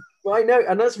 I know,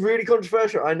 and that's really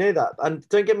controversial. I know that. And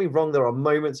don't get me wrong, there are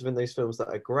moments within those films that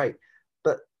are great,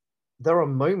 but there are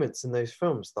moments in those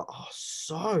films that are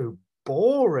so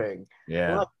boring.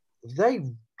 Yeah. Like, they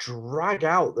drag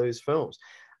out those films.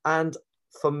 And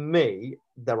for me,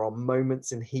 there are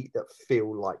moments in Heat that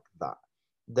feel like that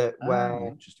where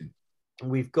interesting.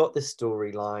 We've got this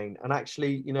storyline, and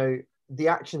actually, you know, the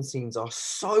action scenes are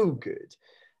so good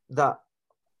that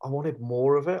I wanted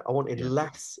more of it. I wanted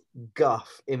less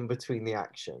guff in between the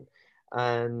action.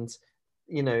 And,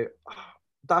 you know,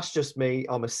 that's just me.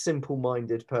 I'm a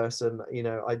simple-minded person. You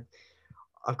know, I've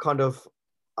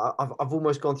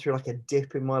almost gone through like a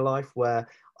dip in my life where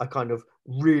I kind of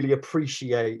really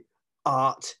appreciate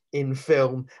art in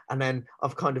film, and then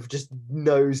I've kind of just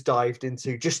nosedived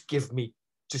into just give me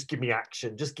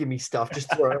action, just give me stuff,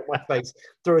 just throw it at my face,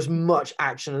 throw as much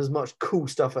action, as much cool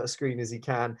stuff at a screen as you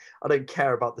can. I don't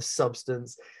care about the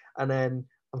substance. And then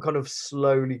I'm kind of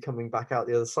slowly coming back out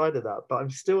the other side of that, but I'm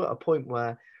still at a point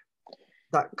where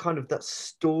that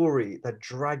story, that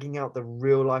dragging out the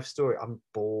real life story, I'm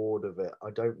bored of it.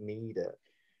 I don't need it.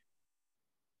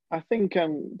 I think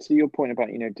to your point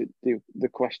about, you know, the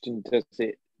question, does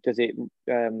it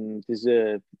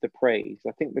deserve the praise?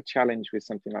 I think the challenge with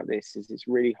something like this is it's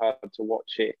really hard to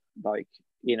watch it like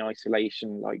in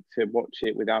isolation, like to watch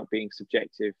it without being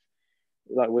subjective.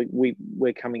 Like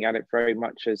we're coming at it very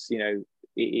much as, you know,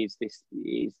 it is this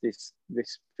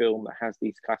film that has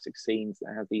these classic scenes,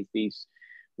 that has these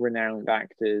renowned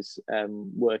actors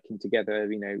working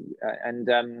together, you know, and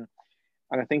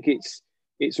I think it's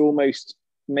almost,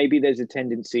 maybe there's a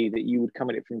tendency that you would come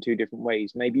at it from two different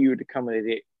ways. Maybe you would come at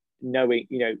it knowing,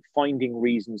 you know, finding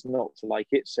reasons not to like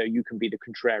it, so you can be the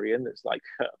contrarian that's like,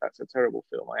 that's a terrible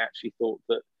film. I actually thought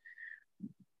that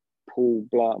Paul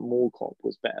Blart Mall Cop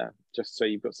was better, just so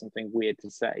you've got something weird to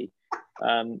say.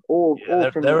 Or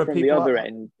from the other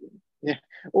end, yeah.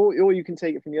 Or you can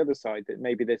take it from the other side, that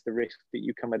maybe there's the risk that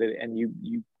you come at it and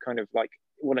you kind of like,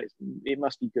 well, it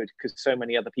must be good because so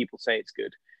many other people say it's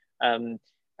good.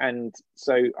 And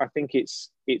so I think it's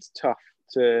tough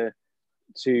to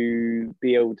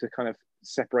be able to kind of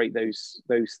separate those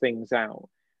things out.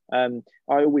 I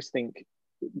always think,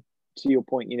 to your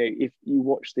point, you know, if you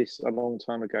watch this a long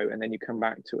time ago and then you come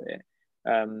back to it,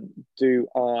 do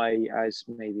I, as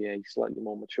maybe a slightly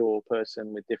more mature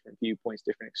person with different viewpoints,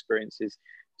 different experiences,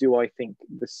 do I think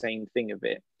the same thing of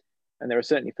it? And there are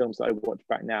certainly films that I watch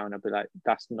back now and I'll be like,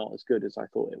 that's not as good as I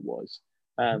thought it was.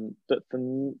 But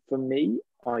for me,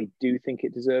 I do think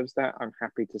it deserves that. I'm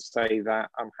happy to say that.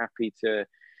 I'm happy to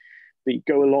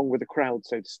go along with the crowd,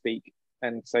 so to speak,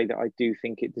 and say that I do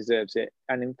think it deserves it.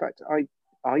 And in fact,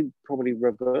 I probably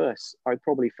reverse. I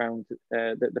probably found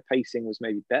that the pacing was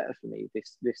maybe better for me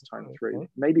this time through.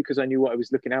 Maybe because I knew what I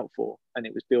was looking out for and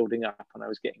it was building up and I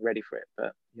was getting ready for it.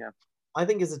 But yeah, I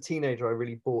think as a teenager, I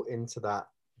really bought into that.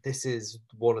 This is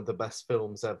one of the best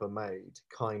films ever made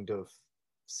kind of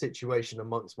situation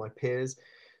amongst my peers.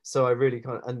 So I really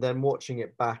and then watching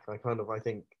it back, I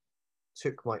think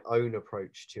took my own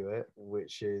approach to it,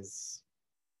 which is,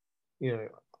 you know,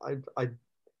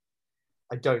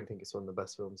 I don't think it's one of the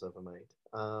best films ever made.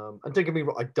 And don't get me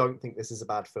wrong, I don't think this is a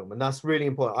bad film, and that's really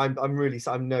important. I'm really,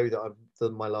 I know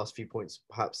that my last few points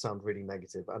perhaps sound really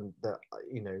negative, and that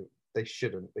they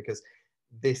shouldn't, because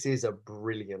this is a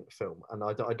brilliant film, and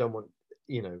I don't want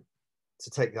to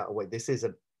take that away. This is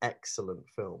an excellent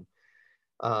film.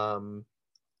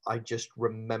 I just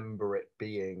remember it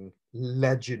being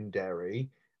legendary,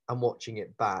 and watching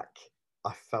it back,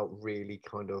 I felt really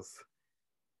kind of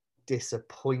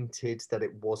disappointed that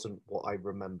it wasn't what I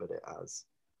remembered it as.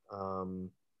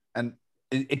 And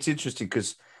it's interesting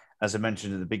because, as I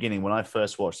mentioned at the beginning, when I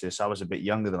first watched this, I was a bit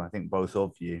younger than I think both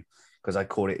of you, because I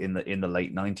caught it in the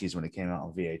late 90s when it came out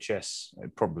on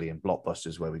VHS, probably in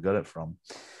Blockbusters where we got it from.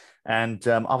 And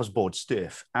I was bored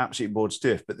stiff, absolutely bored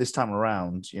stiff. But this time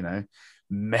around,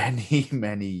 many,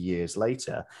 many years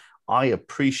later, I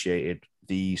appreciated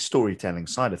the storytelling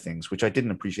side of things, which I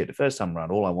didn't appreciate the first time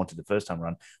around. All I wanted the first time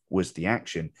around was the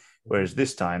action. Whereas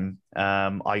this time,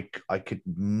 I could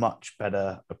much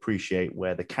better appreciate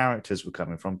where the characters were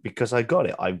coming from, because I got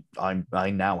it.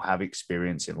 I now have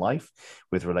experience in life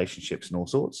with relationships and all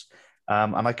sorts.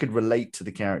 And I could relate to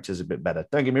the characters a bit better.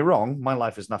 Don't get me wrong, my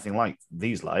life is nothing like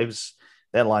these lives.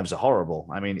 Their lives are horrible.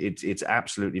 I mean, it's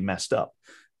absolutely messed up.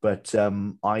 But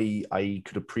I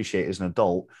could appreciate as an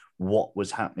adult what was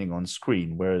happening on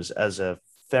screen, whereas as a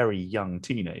very young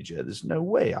teenager, there's no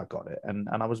way I got it, and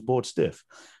I was bored stiff.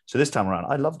 So this time around,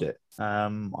 I loved it.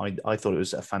 I thought it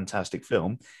was a fantastic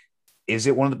film. Is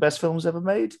it one of the best films ever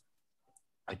made?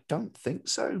 I don't think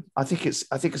so. I think it's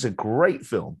a great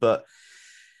film, but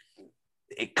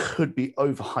it could be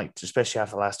overhyped, especially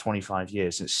after the last 25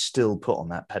 years. It's still put on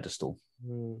that pedestal.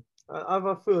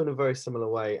 I feel in a very similar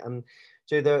way. And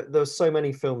Jay, there were so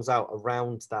many films out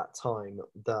around that time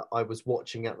that I was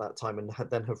watching at that time and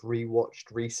then have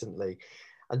rewatched recently.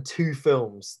 And two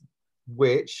films,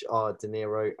 which are De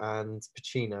Niro and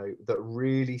Pacino, that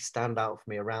really stand out for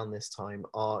me around this time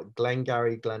are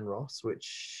Glengarry Glen Ross,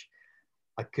 which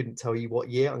I couldn't tell you what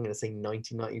year. I'm going to say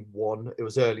 1991. It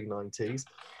was early 90s.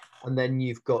 And then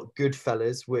you've got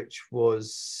Goodfellas, which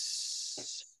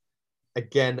was,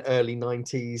 again, early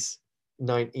 90s,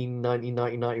 1990,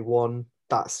 1991,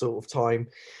 that sort of time.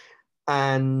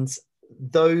 And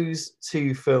those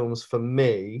two films for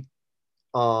me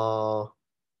are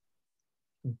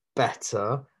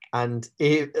better and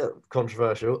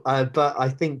controversial, but I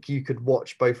think you could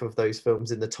watch both of those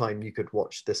films in the time you could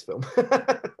watch this film.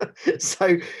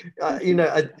 So, I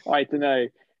don't know.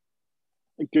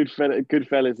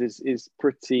 Goodfellas is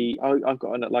pretty. I've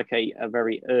got a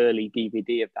very early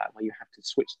DVD of that where you have to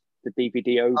switch the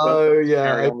DVD over. Oh yeah,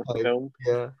 carry on the film.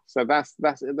 Yeah. So that's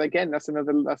again that's an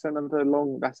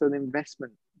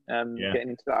investment. Getting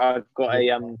into that, I've got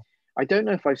I don't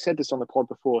know if I've said this on the pod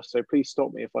before, so please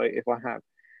stop me if I have.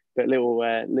 But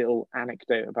little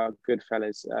anecdote about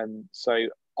Goodfellas. So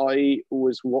I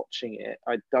was watching it.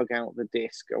 I dug out the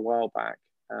disc a while back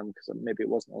because maybe it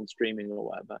wasn't on streaming or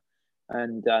whatever.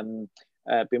 And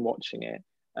been watching it.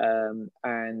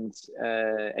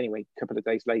 Anyway, a couple of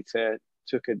days later,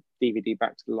 took a DVD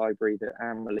back to the library that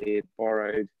Amelie had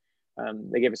borrowed.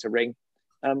 They gave us a ring.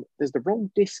 There's the wrong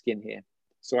disc in here.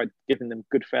 So I'd given them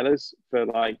Goodfellas for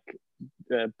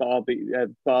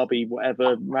Barbie,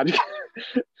 whatever magic.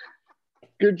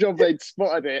 Good job they'd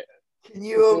spotted it. Can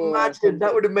you imagine?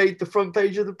 That would have made the front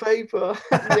page of the paper.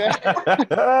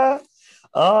 Yeah.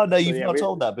 Oh, no, you've not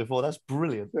told that before. That's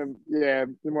brilliant.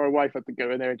 My wife had to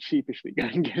go in there and sheepishly go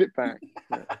and get it back.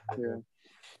 Yeah.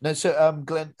 No, so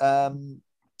Glenn,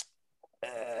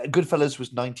 Goodfellas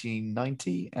was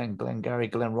 1990 and Glengarry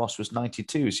Glen Ross was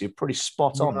 92. So you're pretty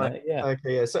spot on there. Yeah.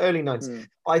 Okay, yeah. So early 90s.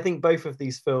 I think both of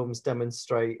these films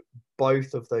demonstrate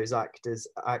both of those actors'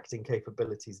 acting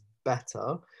capabilities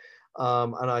better.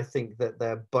 And I think that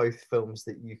they're both films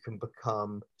that you can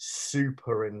become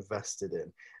super invested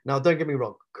in. Now, don't get me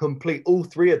wrong, all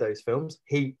three of those films,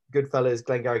 Heat, Goodfellas,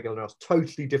 Glengarry Glen Ross,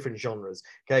 totally different genres.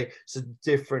 Okay, so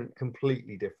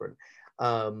completely different.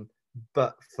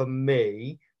 But for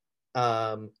me,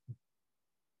 I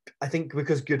think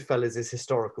because Goodfellas is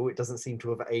historical, it doesn't seem to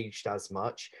have aged as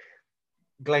much.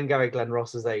 Glengarry Glen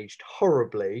Ross has aged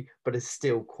horribly, but is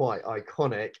still quite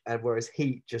iconic, and whereas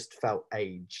Heat just felt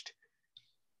aged.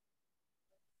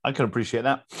 I can appreciate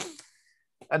that.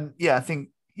 And yeah, I think,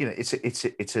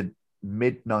 it's a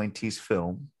mid-90s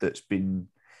film that's been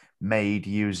made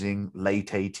using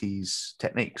late 80s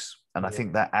techniques. And I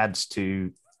think that adds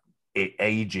to it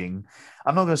aging.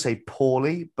 I'm not going to say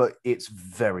poorly, but it's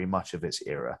very much of its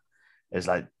era. It's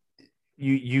like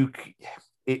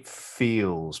it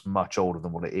feels much older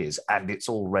than what it is. And it's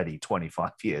already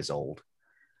 25 years old.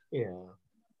 Yeah.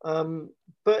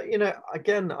 But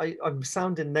again, I'm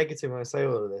sounding negative when I say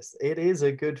all of this. It is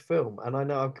a good film, and I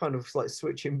know I'm kind of like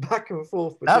switching back and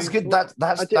forth. That's good. That's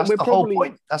the whole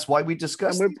point. That's why we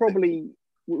discussed. And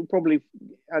we're probably,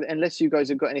 unless you guys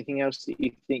have got anything else that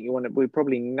you think you want to, we're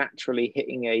probably naturally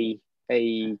hitting a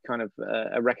kind of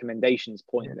a recommendations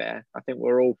point there. I think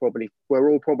we're all probably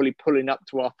pulling up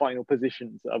to our final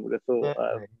positions, I would have thought.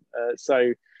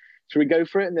 So should we go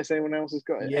for it unless anyone else has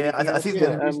got it? Yeah, I think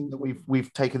the reason that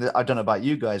we've taken it, I don't know about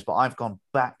you guys, but I've gone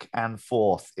back and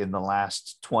forth in the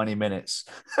last 20 minutes,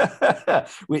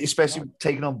 especially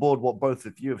taking on board what both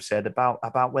of you have said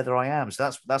about whether I am. So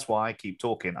that's why I keep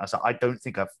talking. I don't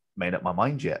think I've made up my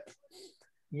mind yet.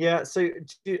 Yeah, so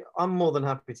I'm more than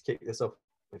happy to kick this off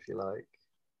if you like.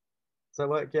 Does that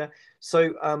work? Yeah.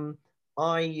 So I'm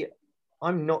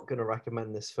not going to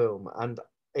recommend this film, and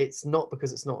it's not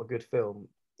because it's not a good film.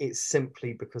 It's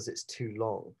simply because it's too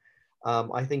long.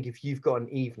 I think if you've got an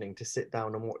evening to sit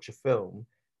down and watch a film,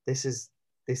 this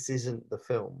isn't the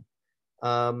film.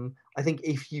 I think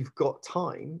if you've got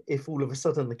time, if all of a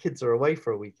sudden the kids are away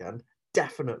for a weekend,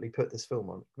 definitely put this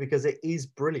film on because it is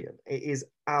brilliant. It is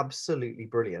absolutely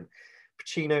brilliant.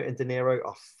 Pacino and De Niro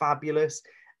are fabulous.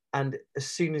 And as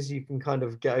soon as you can kind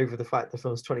of get over the fact the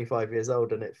film's 25 years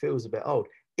old and it feels a bit old,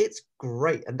 it's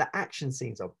great. And the action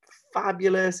scenes are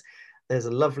fabulous. There's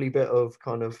a lovely bit of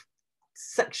kind of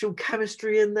sexual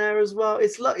chemistry in there as well.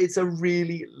 It's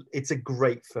a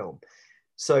great film.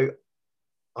 So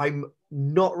I'm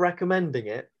not recommending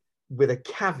it, with a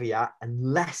caveat,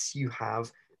 unless you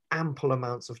have ample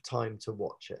amounts of time to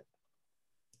watch it.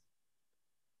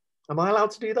 Am I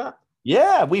allowed to do that?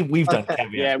 Yeah, we've done okay.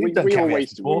 caveats. Yeah,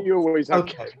 we always have.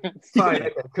 Okay, fine,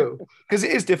 okay, cool. Because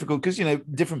it is difficult, because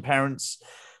different parents,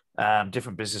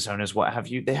 different business owners, what have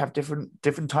you, they have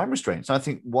different time restraints. And I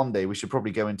think one day we should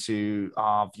probably go into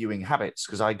our viewing habits,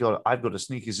 because I've got a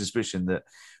sneaky suspicion that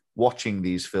watching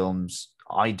these films,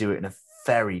 I do it in a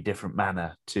very different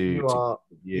manner to you.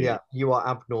 Yeah, you are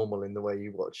abnormal in the way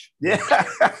you watch. Yeah.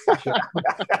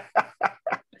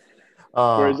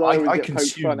 Whereas I get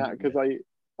poked fun at because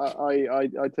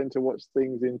I tend to watch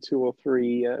things in 2 or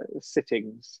 3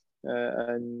 sittings,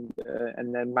 and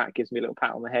then Matt gives me a little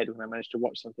pat on the head when I manage to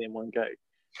watch something in one go.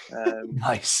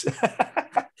 Nice.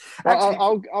 Actually,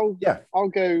 I'll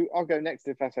go next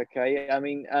if that's okay. I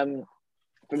mean,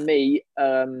 for me,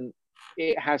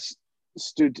 it has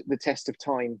stood the test of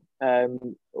time.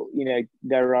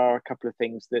 There are a couple of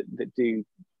things that do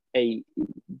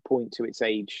point to its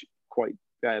age quite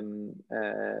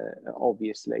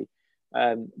obviously.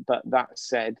 But that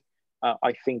said,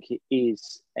 I think it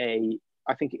is a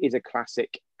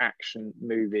classic action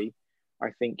movie.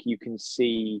 I think you can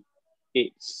see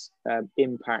its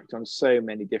impact on so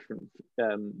many different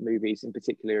movies. In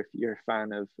particular, if you're a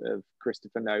fan of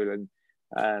Christopher Nolan,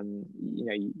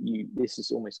 this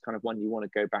is almost kind of one you want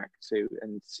to go back to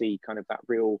and see kind of that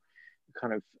real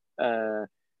kind of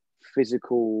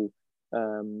physical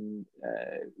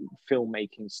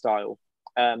filmmaking style.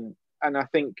 And I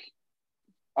think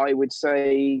I would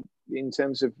say, in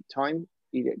terms of time,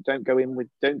 don't go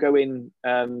in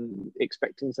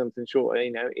expecting something short.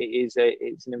 It's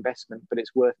an investment, but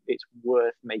it's worth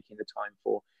making the time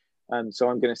for. So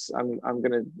I'm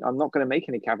not gonna make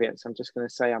any caveats. I'm just gonna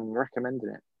say I'm recommending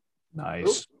it.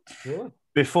 Nice. Yeah.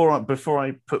 Before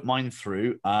I put mine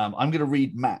through, I'm gonna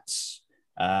read Matt's.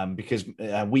 Because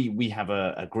we have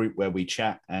a group where we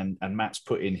chat, and Matt's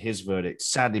put in his verdict.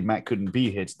 Sadly, Matt couldn't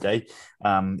be here today.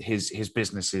 His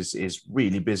business is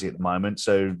really busy at the moment.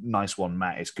 So nice one,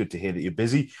 Matt. It's good to hear that you're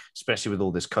busy, especially with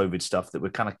all this COVID stuff that we're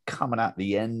kind of coming at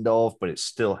the end of, but it's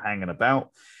still hanging about.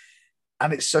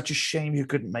 And it's such a shame you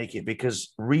couldn't make it,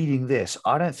 because reading this,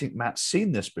 I don't think Matt's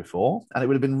seen this before. And it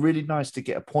would have been really nice to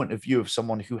get a point of view of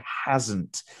someone who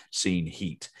hasn't seen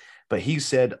Heat. But he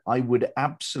said, I would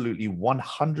absolutely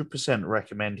 100%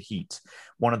 recommend Heat.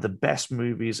 One of the best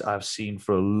movies I've seen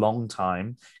for a long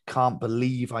time. Can't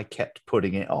believe I kept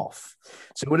putting it off.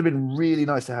 So it would have been really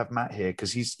nice to have Matt here,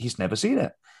 because he's never seen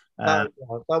it. That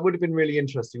would have been really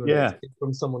interesting. Yeah.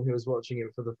 From someone who was watching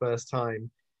it for the first time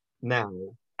now.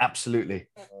 Absolutely.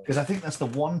 Because I think that's the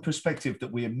one perspective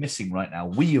that we are missing right now.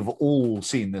 We have all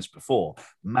seen this before.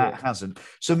 Matt hasn't.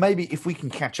 So maybe if we can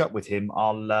catch up with him,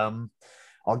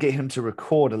 I'll get him to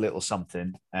record a little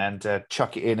something and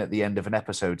chuck it in at the end of an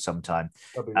episode sometime.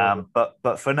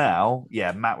 But for now,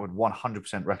 yeah, Matt would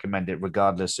 100% recommend it,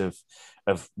 regardless of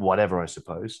whatever, I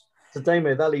suppose. So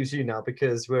Damo, that leaves you now,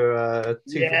 because we're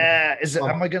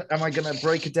Am I gonna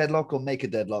break a deadlock or make a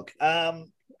deadlock?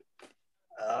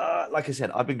 like I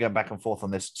said, I've been going back and forth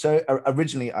on this. So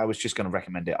originally, I was just going to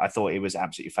recommend it. I thought it was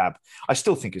absolutely fab. I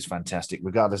still think it's fantastic,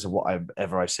 regardless of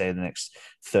whatever I say in the next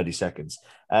 30 seconds.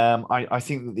 I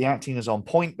think that the acting is on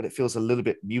point, but it feels a little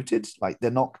bit muted. Like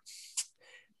they're not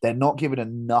given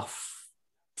enough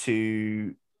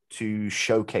to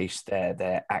showcase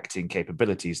their acting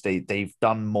capabilities. They've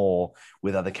done more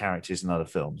with other characters in other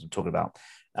films. I'm talking about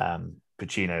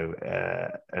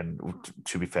Pacino, and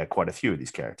to be fair, quite a few of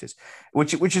these characters,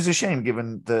 which is a shame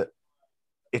given that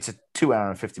it's a 2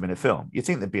 hour and 50-minute film. You'd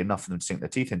think there'd be enough for them to sink their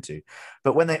teeth into.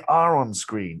 But when they are on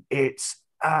screen, it's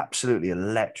absolutely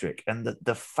electric. And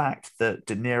the fact that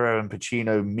De Niro and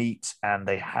Pacino meet and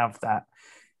they have that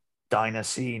diner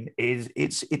scene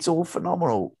it's all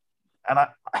phenomenal. And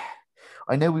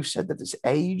I know we've said that it's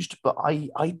aged, but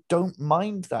I don't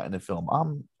mind that in a film.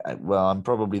 I'm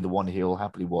probably the one who'll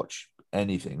happily watch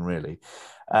anything, really.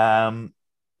 I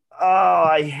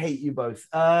hate you both.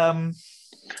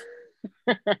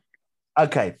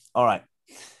 Okay, all right.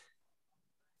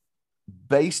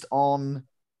 Based on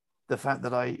the fact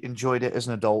that I enjoyed it as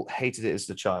an adult, hated it as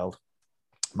a child,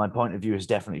 my point of view has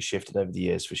definitely shifted over the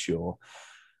years for sure.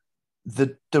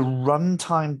 The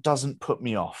runtime doesn't put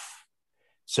me off.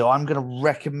 So I'm going to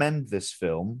recommend this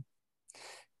film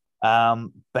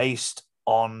based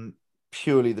on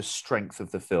purely the strength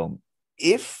of the film.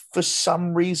 If for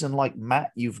some reason, like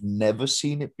Matt, you've never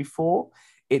seen it before,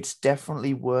 it's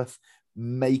definitely worth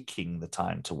making the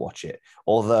time to watch it.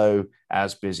 Although,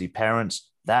 as busy parents,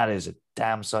 that is a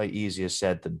damn sight easier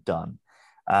said than done.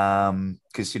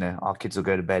 Because, our kids will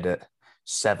go to bed at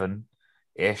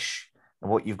 7-ish. And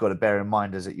what you've got to bear in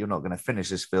mind is that you're not going to finish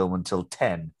this film until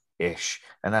 10-ish.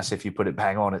 And that's if you put it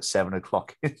bang on at 7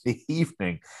 o'clock in the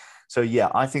evening. So, yeah,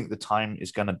 I think the time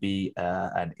is going to be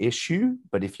an issue.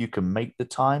 But if you can make the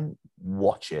time,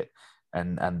 watch it.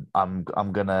 And I'm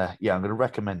gonna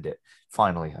recommend it.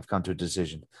 Finally, I've come to a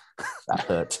decision. That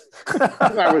hurt.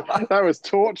 that was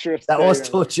torturous. That was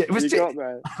torture.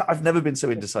 I've never been so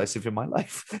indecisive in my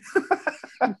life.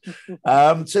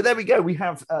 So there we go. We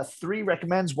have 3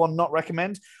 recommends, 1 not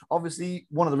recommend. Obviously,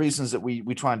 one of the reasons that we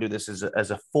try and do this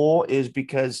as a 4 is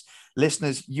because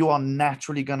listeners, you are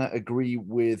naturally going to agree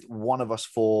with one of us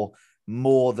 4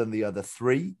 more than the other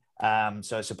 3.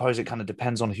 So I suppose it kind of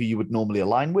depends on who you would normally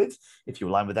align with. If you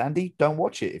align with Andy, don't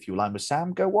watch it. If you align with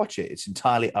Sam, go watch it. It's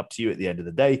entirely up to you at the end of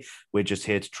the day. We're just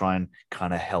here to try and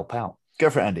kind of help out. Go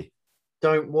for it, Andy.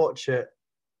 Don't watch it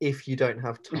if you don't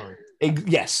have time.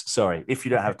 Yes, sorry, if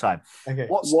you don't have time. Okay.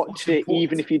 Watch it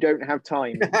even if you don't have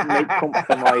time. Make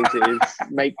compromises,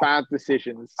 make bad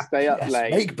decisions, stay up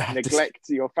late, neglect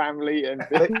your family, and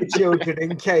put your children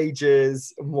in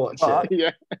cages and watch it.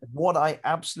 Yeah. What I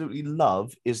absolutely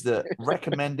love is that,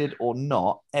 recommended or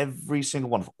not, every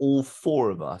single one of all 4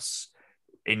 of us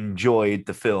enjoyed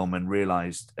the film and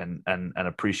realized and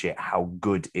appreciate how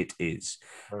good it is,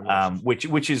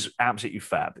 which is absolutely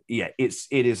fab. Yeah, it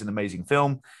is an amazing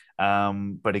film.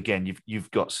 But again,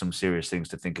 you've got some serious things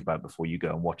to think about before you go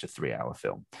and watch a 3-hour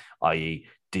film, i.e.,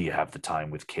 do you have the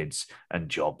time with kids and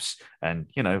jobs and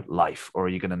life, or are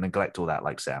you going to neglect all that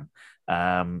like Sam?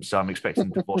 So I'm expecting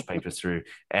divorce papers through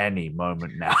any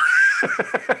moment now.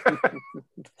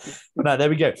 No, there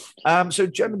we go. So,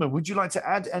 gentlemen, would you like to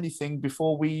add anything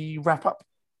before we wrap up?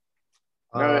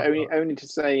 No, only to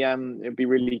say it'd be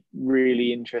really,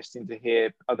 really interesting to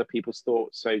hear other people's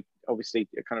thoughts. So obviously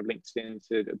it kind of links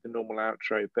into the normal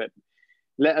outro, but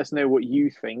let us know what you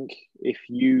think if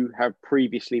you have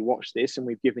previously watched this and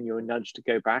we've given you a nudge to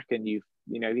go back and you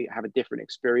have a different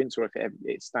experience, or if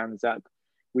it stands up.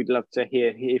 We'd love to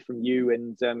hear from you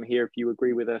and hear if you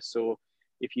agree with us or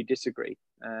if you disagree.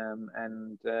 So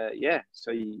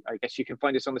I guess you can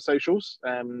find us on the socials.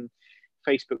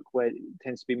 Facebook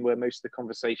tends to be where most of the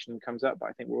conversation comes up, but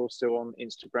I think we're also on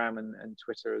Instagram and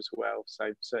Twitter as well.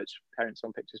 So search Parents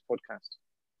on Pictures podcast.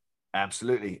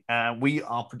 Absolutely. We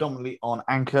are predominantly on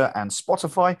Anchor and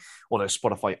Spotify, although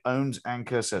Spotify owns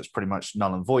Anchor, so it's pretty much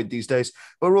null and void these days.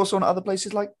 But we're also on other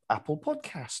places like Apple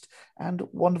Podcast and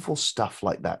wonderful stuff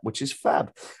like that, which is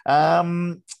fab.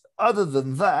 Other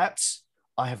than that,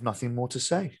 I have nothing more to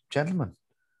say. Gentlemen,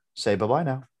 say bye-bye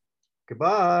now.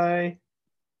 Goodbye.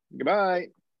 Goodbye.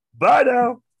 Bye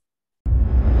now.